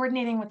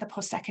 coordinating with the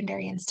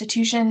post-secondary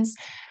institutions.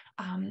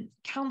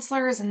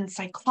 Counselors and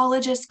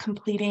psychologists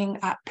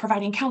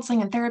providing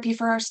counseling and therapy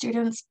for our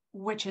students,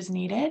 which is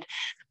needed,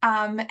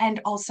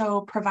 and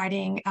also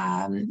providing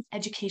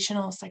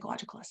educational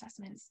psychological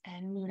assessments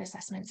and mood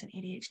assessments and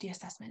ADHD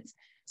assessments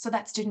so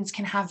that students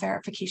can have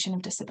verification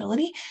of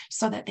disability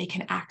so that they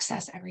can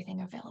access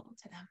everything available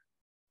to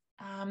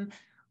them.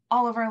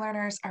 All of our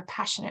learners are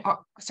passionate,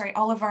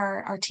 all of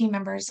our team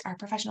members, our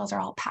professionals are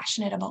all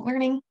passionate about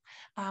learning,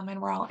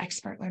 and we're all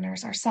expert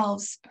learners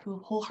ourselves who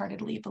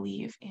wholeheartedly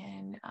believe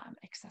in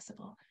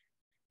accessible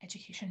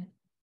education.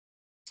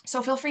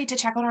 So feel free to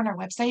check out on our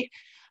website.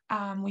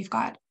 We've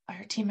got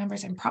our team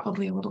members. I'm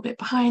probably a little bit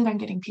behind. I'm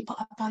getting people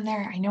up on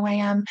there. I know I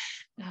am.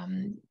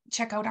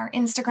 Check out our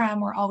Instagram.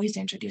 We're always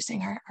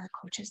introducing our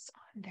coaches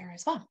on there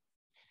as well.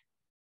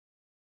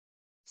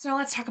 So now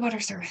let's talk about our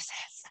services.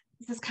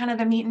 This is kind of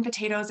the meat and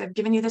potatoes. I've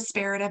given you the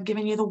spirit, I've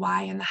given you the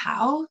why and the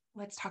how.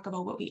 Let's talk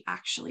about what we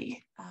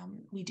actually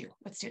we do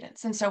with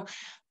students. And so,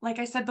 like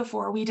I said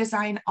before, we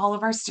design all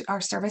of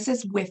our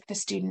services with the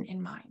student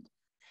in mind.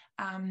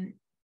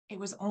 It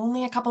was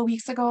only a couple of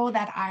weeks ago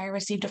that I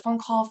received a phone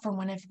call from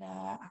one of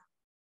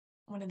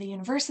the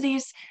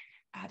universities,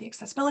 the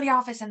accessibility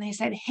office, and they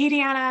said, "Hey,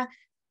 Deanna,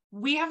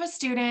 we have a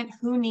student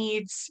who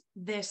needs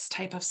this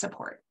type of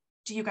support.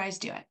 Do you guys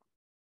do it?"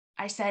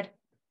 I said,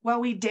 "Well,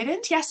 we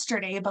didn't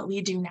yesterday, but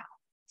we do now.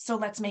 So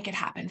let's make it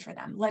happen for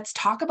them. Let's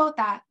talk about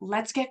that.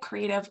 Let's get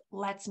creative.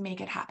 Let's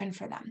make it happen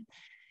for them."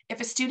 If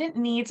a student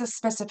needs a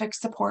specific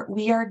support,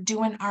 we are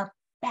doing our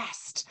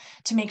best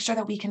to make sure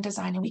that we can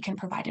design and we can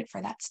provide it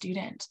for that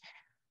student.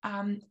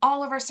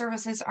 All of our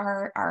services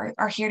are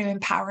here to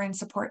empower and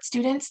support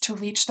students to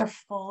reach their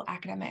full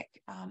academic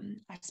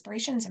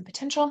aspirations and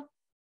potential.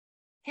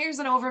 Here's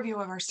an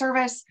overview of our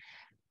services.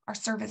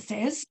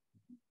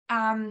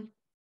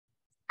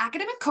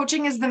 Academic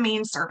coaching is the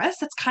main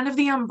service. It's kind of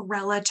the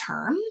umbrella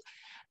term.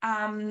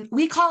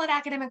 We call it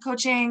academic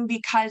coaching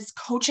because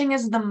coaching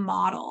is the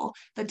model,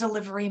 the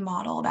delivery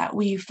model that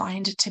we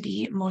find to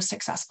be most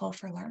successful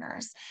for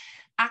learners.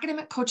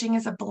 Academic coaching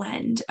is a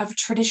blend of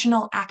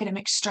traditional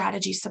academic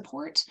strategy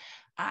support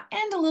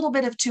and a little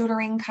bit of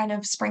tutoring kind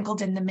of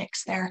sprinkled in the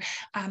mix there,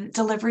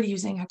 delivered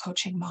using a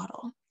coaching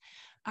model.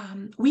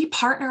 We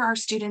partner our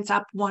students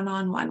up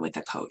one-on-one with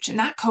a coach, and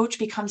that coach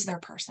becomes their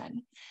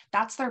person.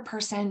 That's their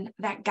person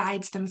that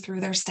guides them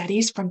through their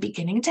studies from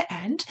beginning to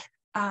end,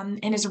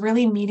 and is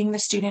really meeting the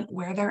student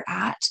where they're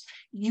at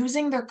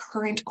using their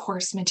current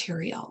course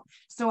material.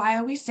 So I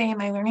always say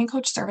my learning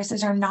coach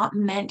services are not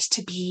meant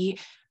to be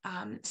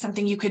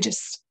something you could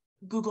just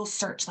Google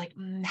search like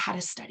how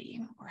to study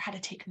or how to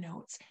take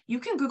notes, you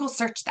can Google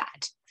search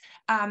that.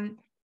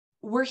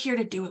 We're here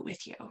to do it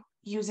with you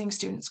using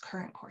students'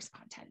 current course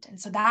content. And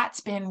so that's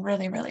been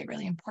really, really,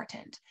 really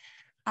important.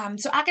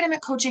 So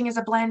academic coaching is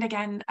a blend,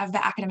 again, of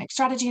the academic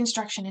strategy,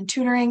 instruction, and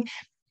tutoring.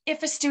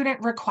 If a student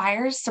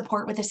requires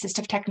support with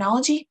assistive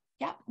technology,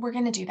 yeah, we're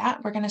going to do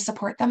that. We're going to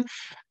support them,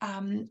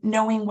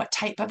 knowing what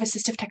type of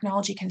assistive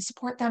technology can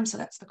support them. So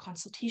that's the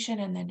consultation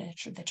and then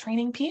the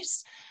training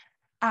piece.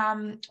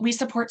 We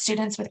support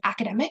students with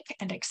academic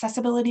and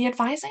accessibility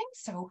advising.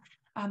 So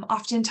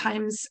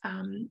oftentimes, I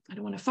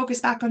don't want to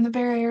focus back on the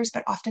barriers,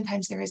 but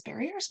oftentimes there is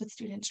barriers with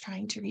students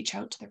trying to reach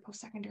out to their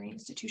post-secondary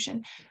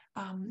institution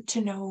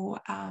to know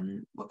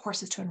what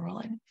courses to enroll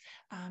in.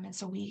 And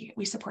so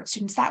we support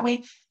students that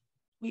way.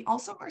 We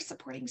also are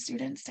supporting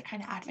students to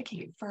kind of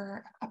advocate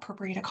for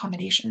appropriate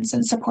accommodations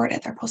and support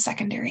at their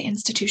post-secondary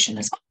institution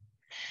as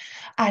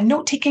well.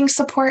 Note-taking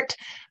support,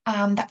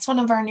 that's one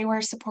of our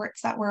newer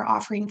supports that we're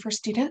offering for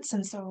students.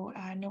 And so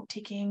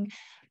note-taking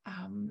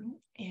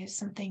is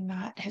something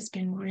that has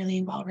been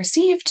really well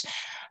received.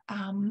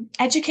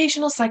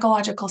 Educational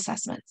psychological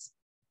assessments.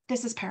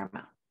 This is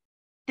paramount.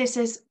 This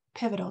is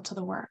pivotal to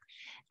the work.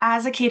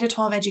 As a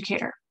K-12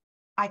 educator,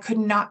 I could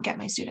not get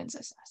my students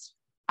assessed.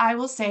 I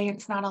will say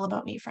it's not all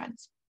about me,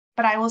 friends,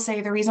 but I will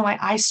say the reason why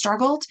I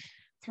struggled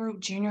through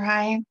junior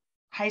high,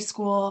 high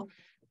school,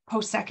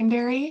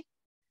 post-secondary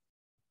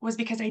was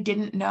because I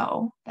didn't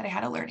know that I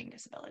had a learning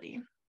disability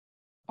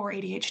or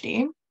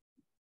ADHD.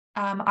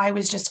 I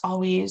was just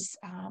always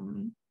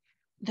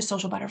the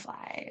social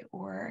butterfly,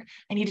 or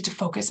I needed to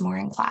focus more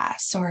in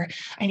class, or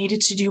I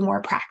needed to do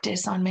more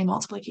practice on my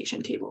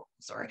multiplication tables,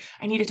 or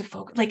I needed to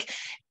focus, like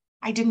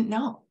I didn't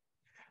know.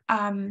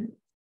 And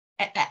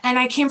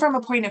I came from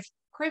a point of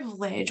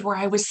privilege where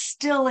I was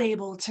still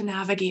able to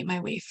navigate my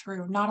way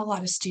through. Not a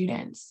lot of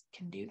students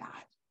can do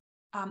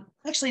that.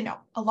 Actually, no,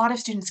 a lot of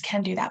students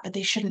can do that, but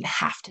they shouldn't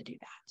have to do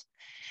that.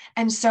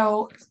 And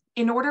so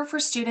in order for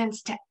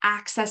students to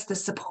access the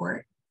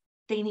support,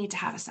 they need to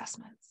have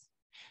assessments.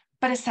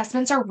 But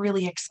assessments are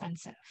really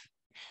expensive.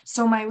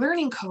 So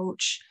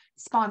MyLearningCoach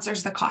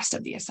sponsors the cost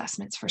of the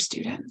assessments for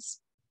students,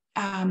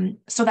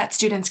 so that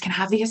students can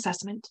have the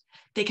assessment,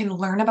 they can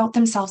learn about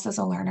themselves as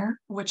a learner,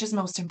 which is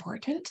most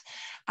important,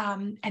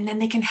 and then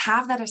they can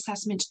have that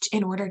assessment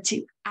in order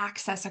to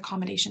access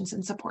accommodations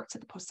and supports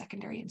at the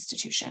post-secondary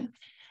institution,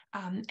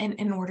 and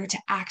in order to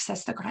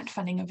access the grant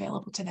funding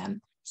available to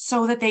them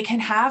so that they can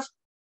have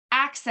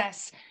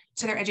access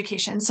to their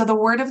education. So the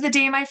word of the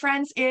day, my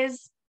friends,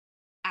 is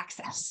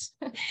access.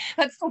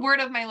 That's the word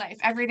of my life.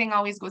 Everything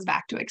always goes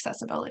back to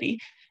accessibility.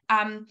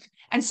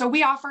 And so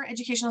we offer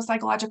educational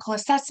psychological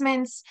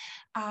assessments.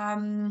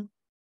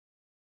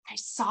 I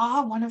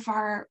saw one of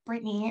our,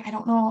 Brittany, I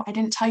don't know, I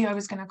didn't tell you I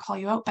was going to call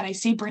you out, but I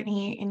see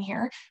Brittany in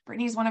here.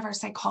 Brittany is one of our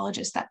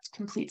psychologists that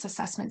completes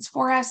assessments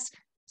for us.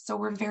 So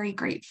we're very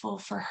grateful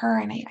for her.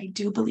 And I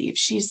do believe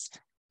she's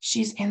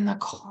in the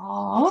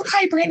call.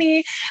 Hi,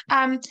 Brittany.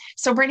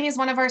 So Brittany is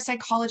one of our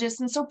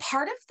psychologists. And so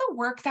part of the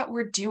work that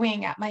we're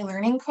doing at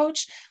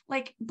MyLearningCoach,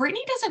 like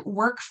Brittany doesn't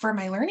work for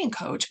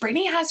MyLearningCoach.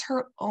 Brittany has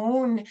her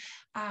own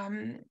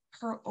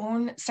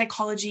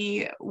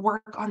psychology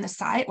work on the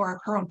side, or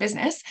her own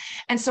business.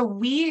 And so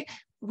we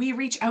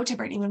reach out to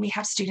Brittany when we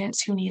have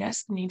students who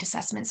need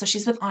assessments. So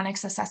she's with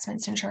Onyx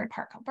Assessments in Sherwood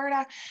Park,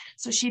 Alberta.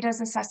 So she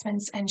does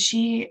assessments, and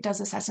she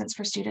does assessments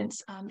for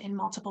students in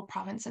multiple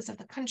provinces of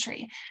the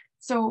country.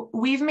 So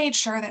we've made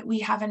sure that we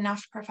have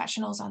enough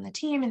professionals on the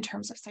team in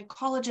terms of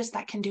psychologists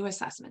that can do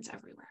assessments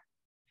everywhere.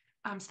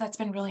 So that's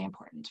been really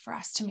important for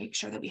us to make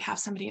sure that we have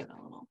somebody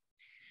available.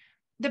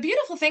 The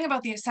beautiful thing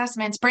about the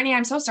assessments, Brittany,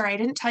 I'm so sorry, I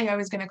didn't tell you I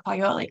was going to call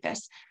you out like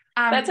this.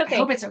 That's okay. I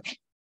hope it's okay.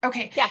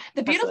 Okay. Yeah.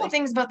 The beautiful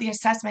things about the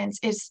assessments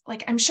is,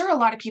 like, I'm sure a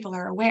lot of people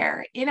are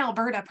aware, in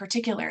Alberta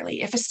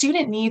particularly, if a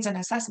student needs an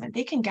assessment,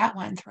 they can get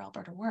one through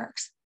Alberta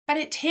Works, but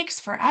it takes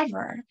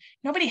forever.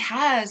 Nobody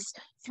has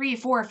 3,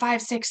 4,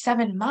 5, 6,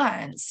 7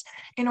 months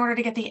in order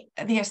to get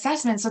the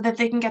assessment so that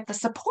they can get the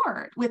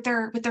support with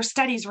their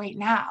studies right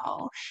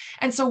now.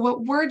 And so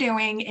what we're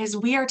doing is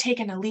we are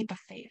taking a leap of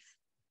faith.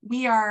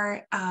 We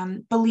are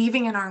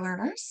believing in our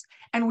learners,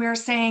 and we're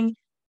saying,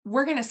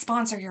 we're going to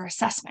sponsor your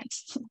assessment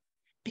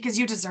because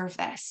you deserve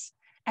this.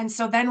 And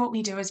so then what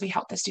we do is we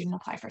help the student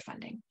apply for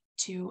funding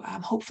to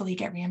hopefully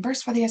get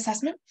reimbursed for the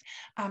assessment,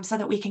 so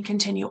that we can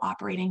continue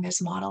operating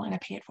this model in a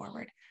pay it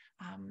forward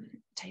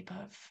type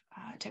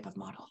of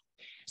model.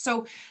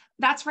 So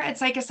that's for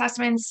EdPsych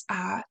assessments,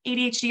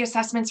 ADHD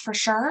assessments for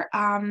sure,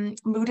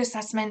 mood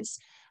assessments.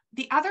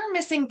 The other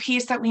missing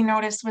piece that we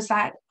noticed was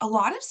that a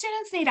lot of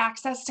students need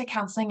access to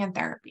counseling and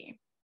therapy.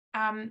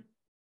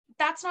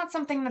 That's not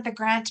something that the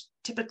grant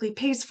typically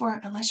pays for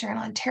unless you're in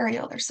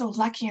Ontario. They're so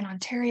lucky in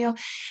Ontario.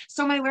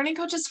 So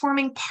MyLearningCoach is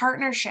forming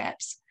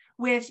partnerships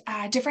with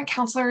different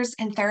counselors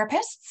and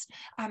therapists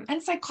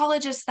and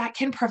psychologists that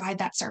can provide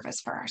that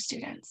service for our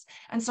students.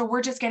 And so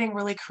we're just getting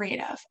really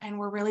creative, and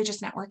we're really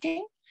just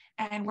networking,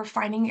 and we're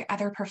finding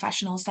other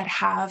professionals that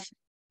have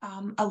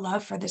a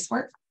love for this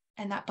work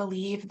and that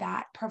believe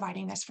that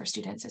providing this for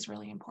students is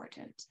really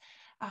important.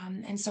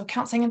 And so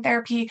counseling and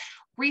therapy.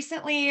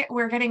 Recently,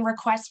 we're getting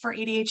requests for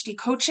ADHD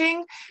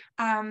coaching.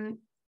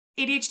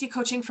 ADHD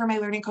coaching for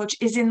MyLearningCoach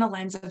is in the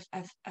lens of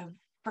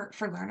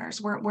for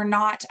learners. We're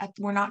not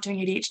doing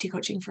ADHD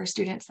coaching for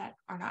students that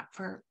are not,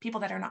 for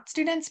people that are not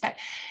students, but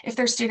if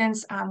they're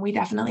students, we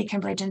definitely can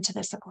bridge into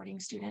the supporting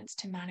students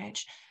to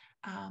manage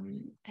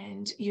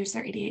and use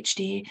their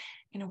ADHD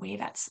in a way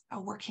that's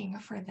working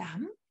for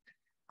them.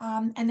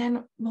 And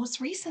then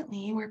most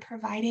recently, we're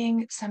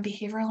providing some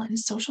behavioral and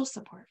social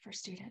support for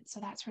students. So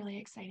that's really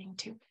exciting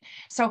too.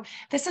 So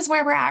this is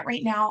where we're at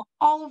right now.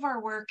 All of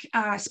our work,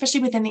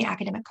 especially within the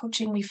academic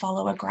coaching, we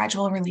follow a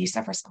gradual release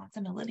of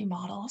responsibility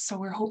model. So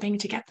we're hoping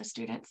to get the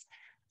students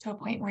to a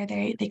point where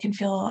they can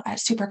feel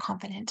super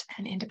confident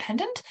and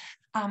independent.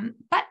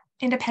 But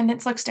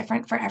independence looks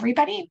different for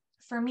everybody.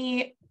 For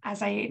me,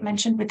 as I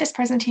mentioned with this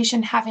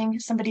presentation, having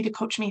somebody to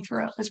coach me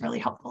through it was really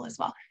helpful as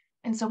well.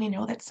 And so we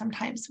know that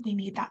sometimes we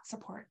need that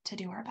support to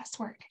do our best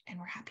work, and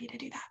we're happy to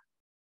do that.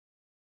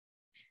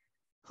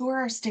 Who are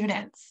our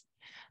students?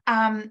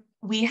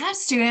 We have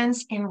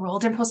students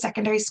enrolled in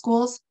post-secondary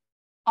schools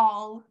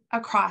all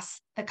across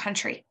the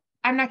country.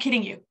 I'm not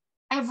kidding you.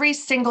 Every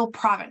single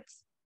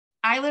province.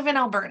 I live in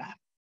Alberta.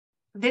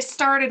 This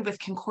started with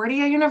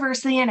Concordia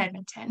University in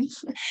Edmonton,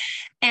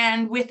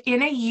 and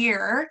within a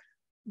year,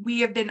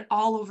 we have been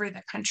all over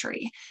the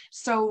country.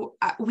 So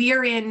we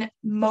are in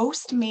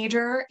most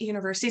major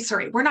universities.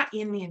 Sorry, we're not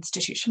in the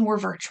institution, we're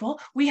virtual.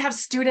 We have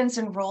students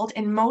enrolled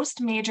in most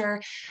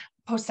major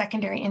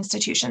post-secondary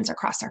institutions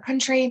across our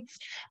country.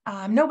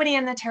 Nobody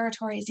in the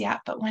territories yet,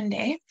 but one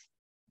day.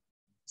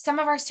 Some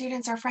of our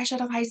students are fresh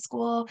out of high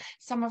school.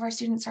 Some of our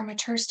students are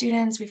mature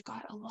students. We've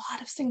got a lot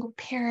of single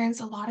parents,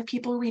 a lot of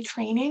people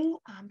retraining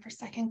for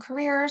second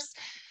careers.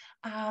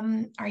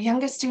 Our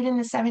youngest student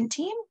is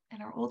 17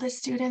 and our oldest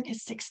student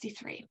is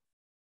 63.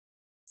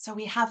 So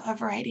we have a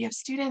variety of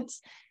students.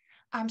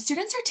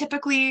 Students are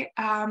typically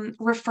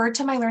referred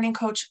to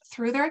MyLearningCoach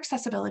through their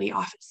accessibility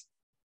office.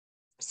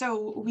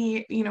 So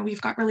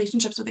we've got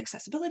relationships with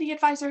accessibility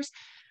advisors.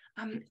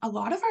 A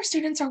lot of our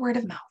students are word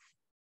of mouth.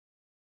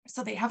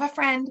 So they have a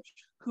friend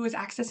who is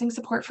accessing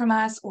support from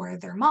us, or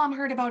their mom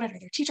heard about it, or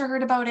their teacher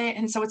heard about it.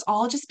 And so it's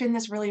all just been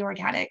this really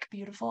organic,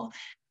 beautiful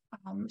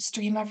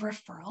stream of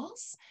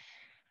referrals.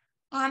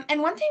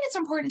 And one thing that's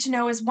important to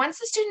know is once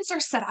the students are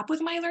set up with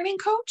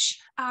MyLearningCoach,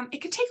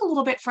 it could take a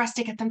little bit for us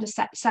to get them to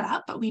set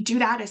up, but we do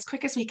that as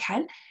quick as we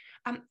can.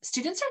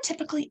 Students are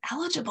typically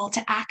eligible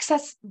to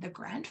access the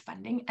grant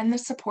funding and the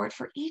support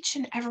for each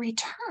and every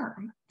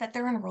term that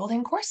they're enrolled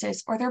in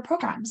courses or their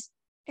programs,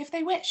 if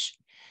they wish.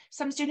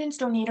 Some students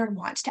don't need or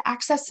want to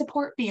access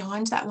support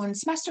beyond that one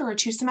semester or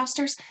 2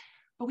 semesters,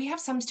 but we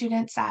have some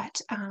students that,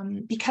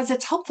 because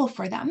it's helpful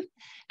for them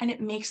and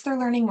it makes their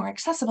learning more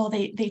accessible,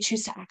 they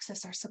choose to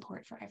access our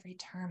support for every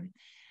term.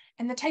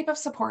 And the type of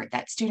support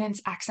that students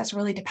access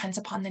really depends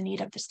upon the need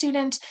of the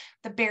student,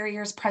 the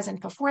barriers present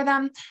before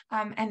them,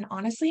 and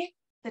honestly,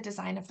 the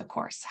design of the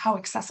course. How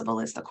accessible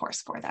is the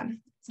course for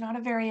them? If it's not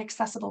a very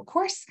accessible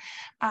course,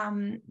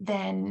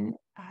 then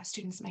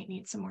students might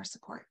need some more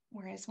support,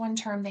 whereas one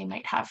term they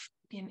might have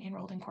been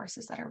enrolled in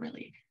courses that are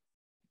really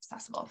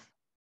accessible.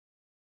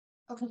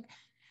 Okay.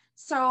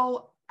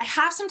 So I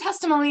have some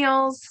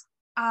testimonials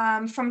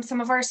from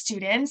some of our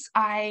students.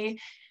 I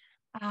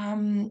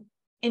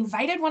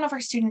invited one of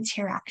our students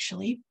here,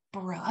 actually,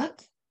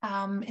 Brooke.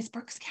 Is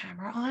Brooke's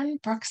camera on?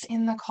 Brooke's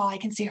in the call. I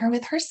can see her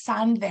with her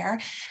son there.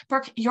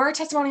 Brooke, your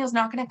testimonial is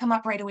not going to come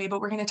up right away, but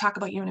we're going to talk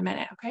about you in a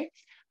minute, okay?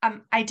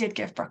 I did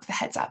give Brooke the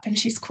heads up, and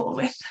she's cool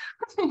with,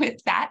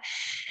 with that.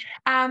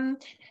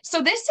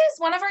 So this is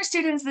one of our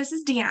students. This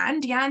is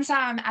Deanne. Deanne's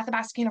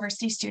Athabasca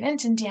University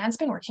student, and Deanne's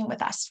been working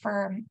with us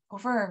for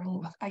over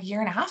a year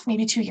and a half,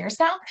 maybe 2 years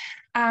now.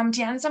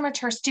 Deanne's a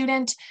mature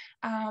student.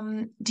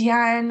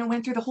 Deanne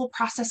went through the whole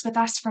process with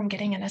us from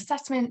getting an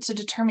assessment to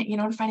determine,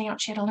 to finding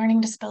out she had a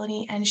learning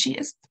disability, and she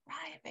is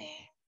thriving.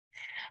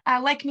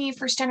 Like me,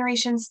 first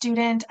generation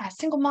student, a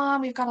single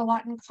mom, we've got a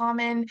lot in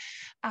common.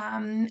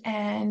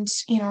 And,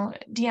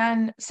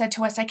 Deanne said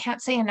to us, I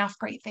can't say enough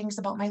great things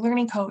about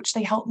MyLearningCoach.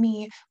 They help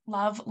me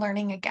love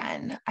learning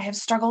again. I have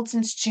struggled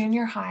since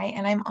junior high,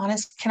 and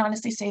can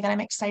honestly say that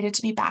I'm excited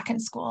to be back in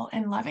school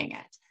and loving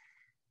it.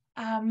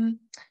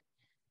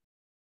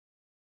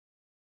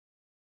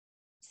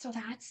 So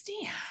that's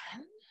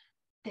Deanne.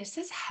 This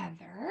is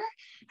Heather.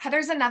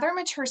 Heather's another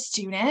mature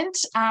student.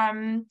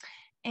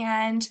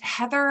 And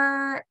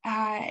Heather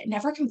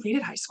never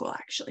completed high school,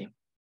 actually.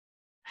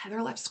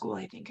 Heather left school,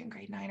 I think, in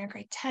grade 9 or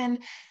grade 10.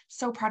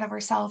 So proud of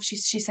herself. She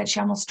said she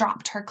almost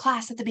dropped her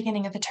class at the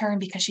beginning of the term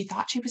because she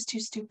thought she was too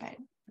stupid,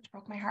 which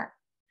broke my heart.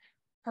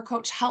 Her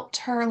coach helped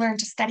her learn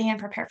to study and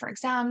prepare for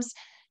exams.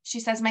 She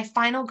says, my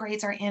final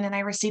grades are in and I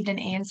received an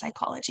A in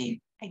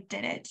psychology. I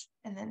did it.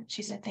 And then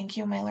she said, thank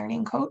you,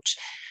 MyLearningCoach.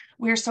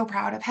 We're so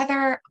proud of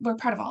Heather. We're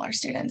proud of all our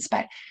students,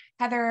 but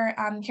Heather,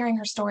 hearing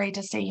her story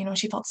to say,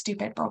 she felt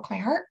stupid broke my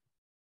heart.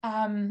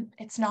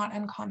 It's not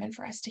uncommon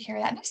for us to hear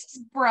that. This is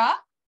Brooke.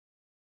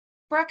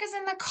 Brooke is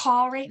in the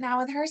call right now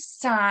with her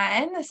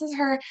son. This is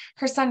her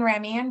son,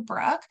 Remy, and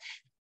Brooke.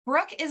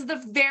 Brooke is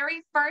the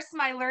very first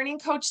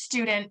MyLearningCoach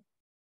student.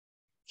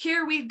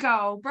 Here we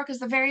go. Brooke is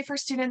the very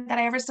first student that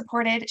I ever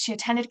supported. She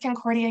attended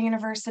Concordia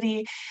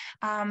University.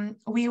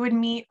 We would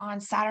meet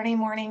on Saturday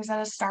mornings at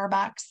a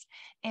Starbucks,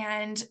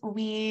 and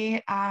we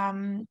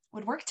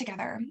would work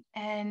together.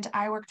 And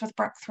I worked with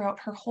Brooke throughout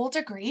her whole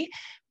degree.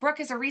 Brooke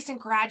is a recent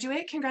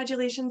graduate.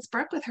 Congratulations,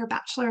 Brooke, with her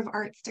Bachelor of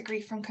Arts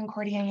degree from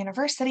Concordia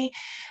University.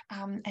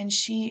 And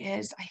she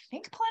is, I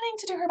think, planning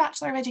to do her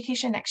Bachelor of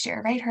Education next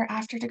year, right? Her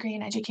after degree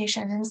in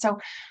education. And so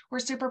we're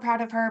super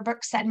proud of her.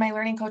 Brooke said,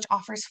 MyLearningCoach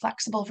offers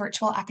flexible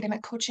virtual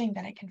academic coaching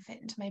that I can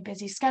fit into my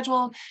busy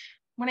schedule.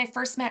 When I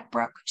first met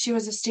Brooke, she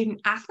was a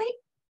student athlete.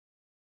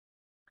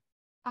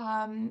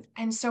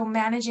 And so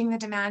managing the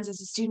demands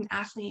as a student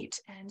athlete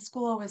and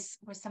school was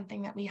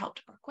something that we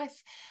helped Brooke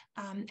with.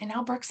 And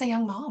now Brooke's a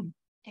young mom.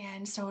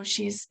 And so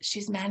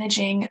she's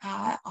managing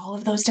all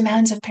of those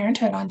demands of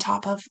parenthood on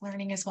top of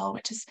learning as well,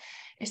 which is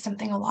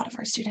something a lot of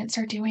our students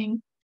are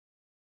doing.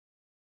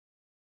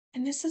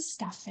 And this is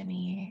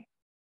Stephanie.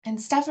 And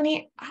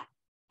Stephanie, I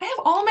have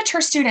all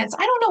mature students.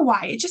 I don't know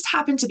why. It just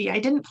happened to be. I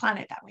didn't plan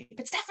it that way.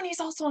 But Stephanie's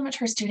also a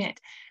mature student.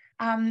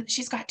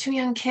 She's got 2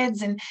 young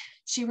kids, and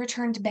she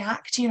returned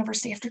back to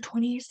university after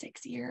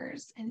 26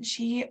 years. And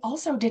she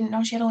also didn't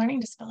know she had a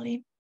learning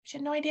disability. She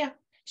had no idea.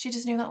 She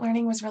just knew that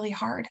learning was really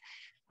hard.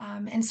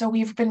 And so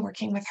we've been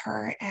working with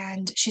her,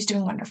 and she's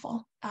doing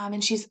wonderful.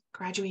 And she's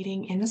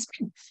graduating in the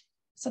spring.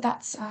 So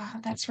that's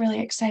really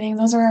exciting.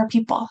 Those are our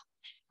people.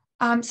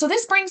 So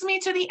this brings me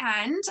to the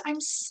end.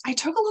 I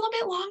took a little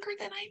bit longer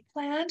than I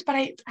planned, but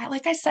I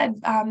like I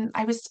said,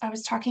 I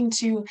was talking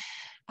to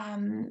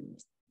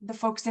the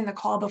folks in the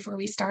call before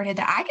we started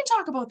that I can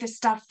talk about this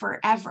stuff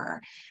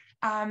forever.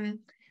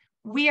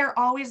 We are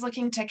always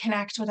looking to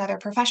connect with other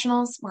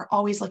professionals. We're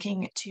always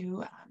looking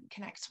to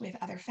connect with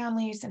other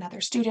families and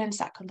other students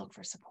that could look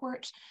for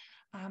support.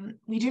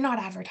 We do not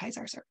advertise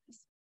our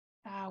service.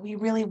 We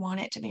really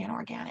want it to be an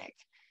organic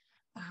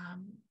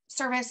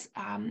service,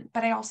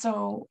 but I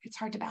also, it's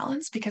hard to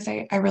balance because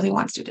I really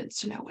want students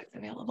to know what's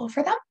available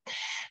for them.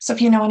 So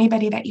if you know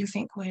anybody that you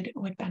think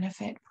would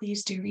benefit,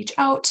 please do reach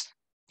out.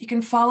 You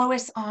can follow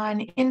us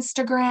on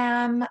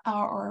Instagram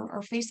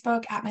or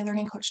Facebook at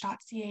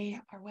mylearningcoach.ca.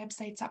 Our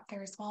website's up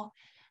there as well,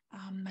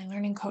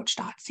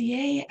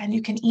 mylearningcoach.ca, and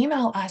you can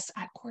email us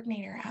at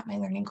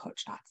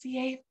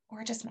coordinator@mylearningcoach.ca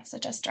or just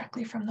message us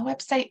directly from the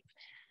website.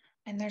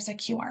 And there's a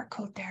QR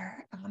code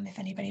there if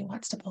anybody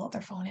wants to pull out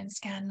their phone and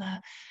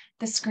scan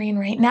the screen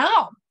right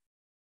now.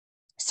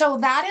 So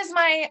that is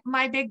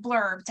my big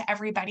blurb to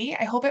everybody.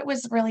 I hope it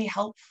was really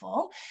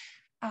helpful.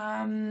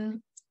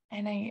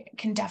 And I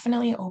can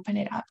definitely open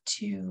it up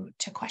to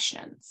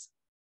questions.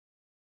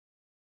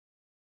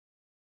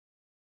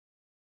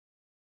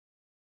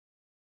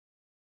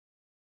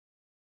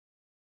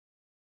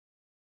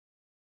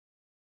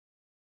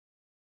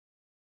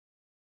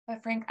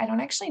 But Frank, I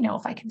don't actually know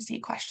if I can see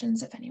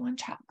questions if anyone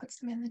puts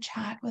them in the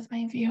chat with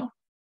my view.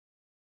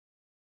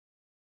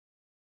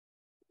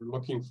 We're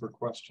looking for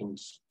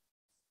questions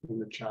in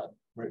the chat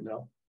right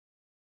now.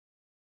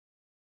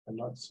 I'm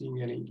not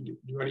seeing any.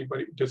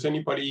 Does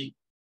anybody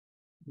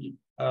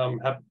have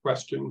a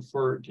question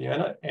for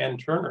Deanna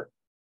and Turner,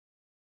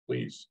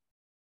 please?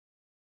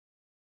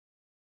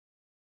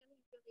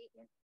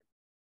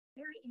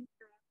 Very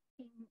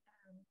interesting.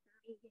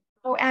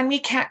 Oh, and we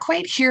can't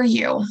quite hear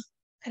you.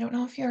 I don't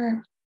know if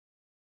you're.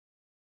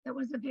 That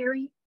was a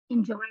very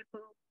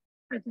enjoyable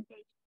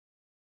presentation.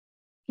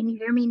 Can you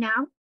hear me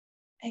now?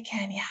 I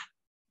can, yeah.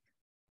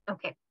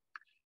 Okay.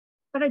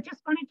 But I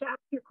just wanted to ask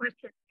you a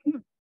question,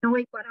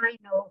 knowing what I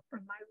know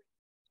from my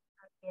research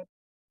I did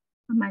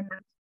for my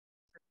master's.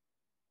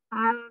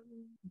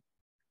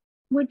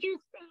 Would you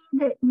say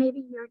that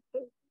maybe you're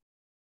taking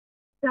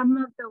some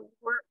of the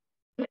work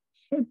that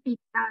should be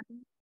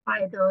done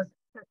by those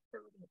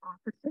accessibility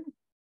officers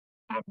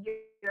and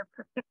you're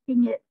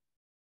perfecting it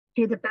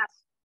to the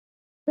best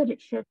that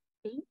it should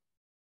be?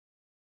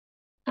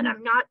 And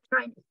I'm not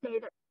trying to say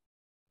that,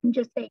 I'm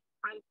just saying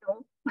I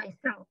know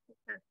myself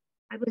because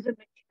I was a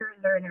mature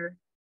learner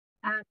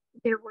and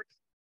there were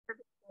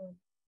services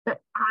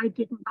that I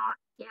did not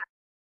get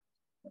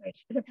that I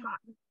should have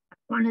gotten at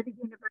one of the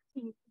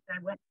universities that I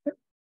went to.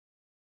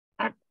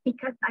 And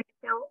because I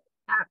felt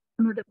that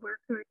some of the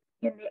workers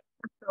in the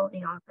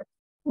accessibility office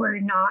were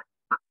not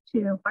up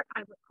to what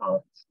I would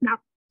call snuff,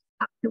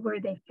 up to where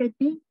they should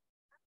be.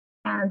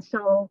 And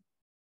so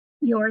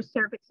your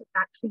service is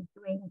actually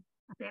doing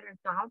a better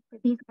job for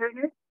these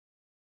learners.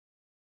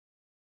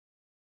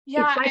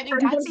 Yeah, like I think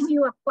I'm that's giving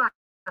you a plus,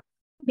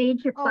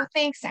 major plus. Oh,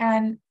 thanks,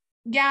 Anne.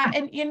 Yeah,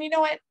 and you know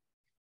what?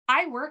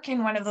 I work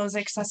in one of those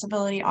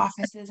accessibility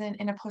offices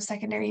in a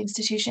post-secondary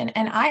institution,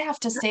 and I have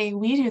to say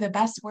we do the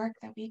best work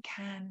that we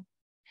can.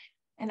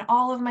 And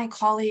all of my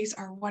colleagues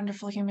are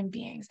wonderful human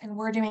beings, and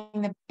we're doing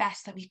the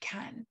best that we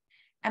can.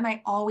 Am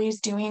I always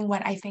doing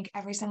what I think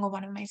every single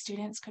one of my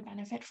students could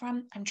benefit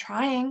from? I'm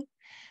trying,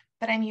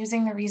 but I'm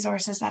using the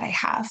resources that I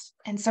have.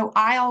 And so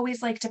I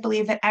always like to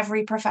believe that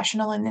every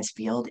professional in this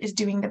field is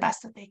doing the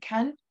best that they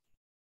can.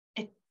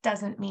 It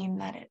doesn't mean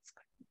that it's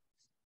good.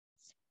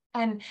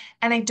 And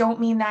I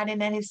don't mean that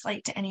in any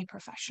slight to any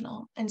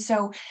professional. And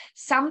so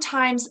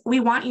sometimes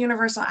we want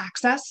universal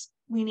access.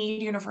 We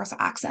need universal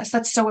access.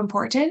 That's so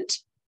important.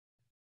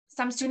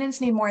 Some students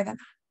need more than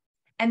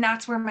that. And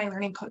that's where my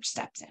learning coach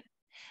steps in.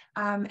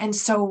 And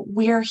so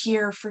we're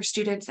here for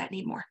students that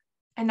need more,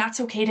 and that's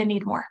okay to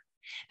need more.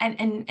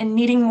 And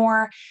needing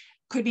more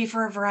could be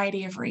for a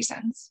variety of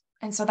reasons.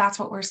 And so that's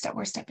what we're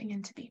stepping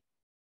in to be.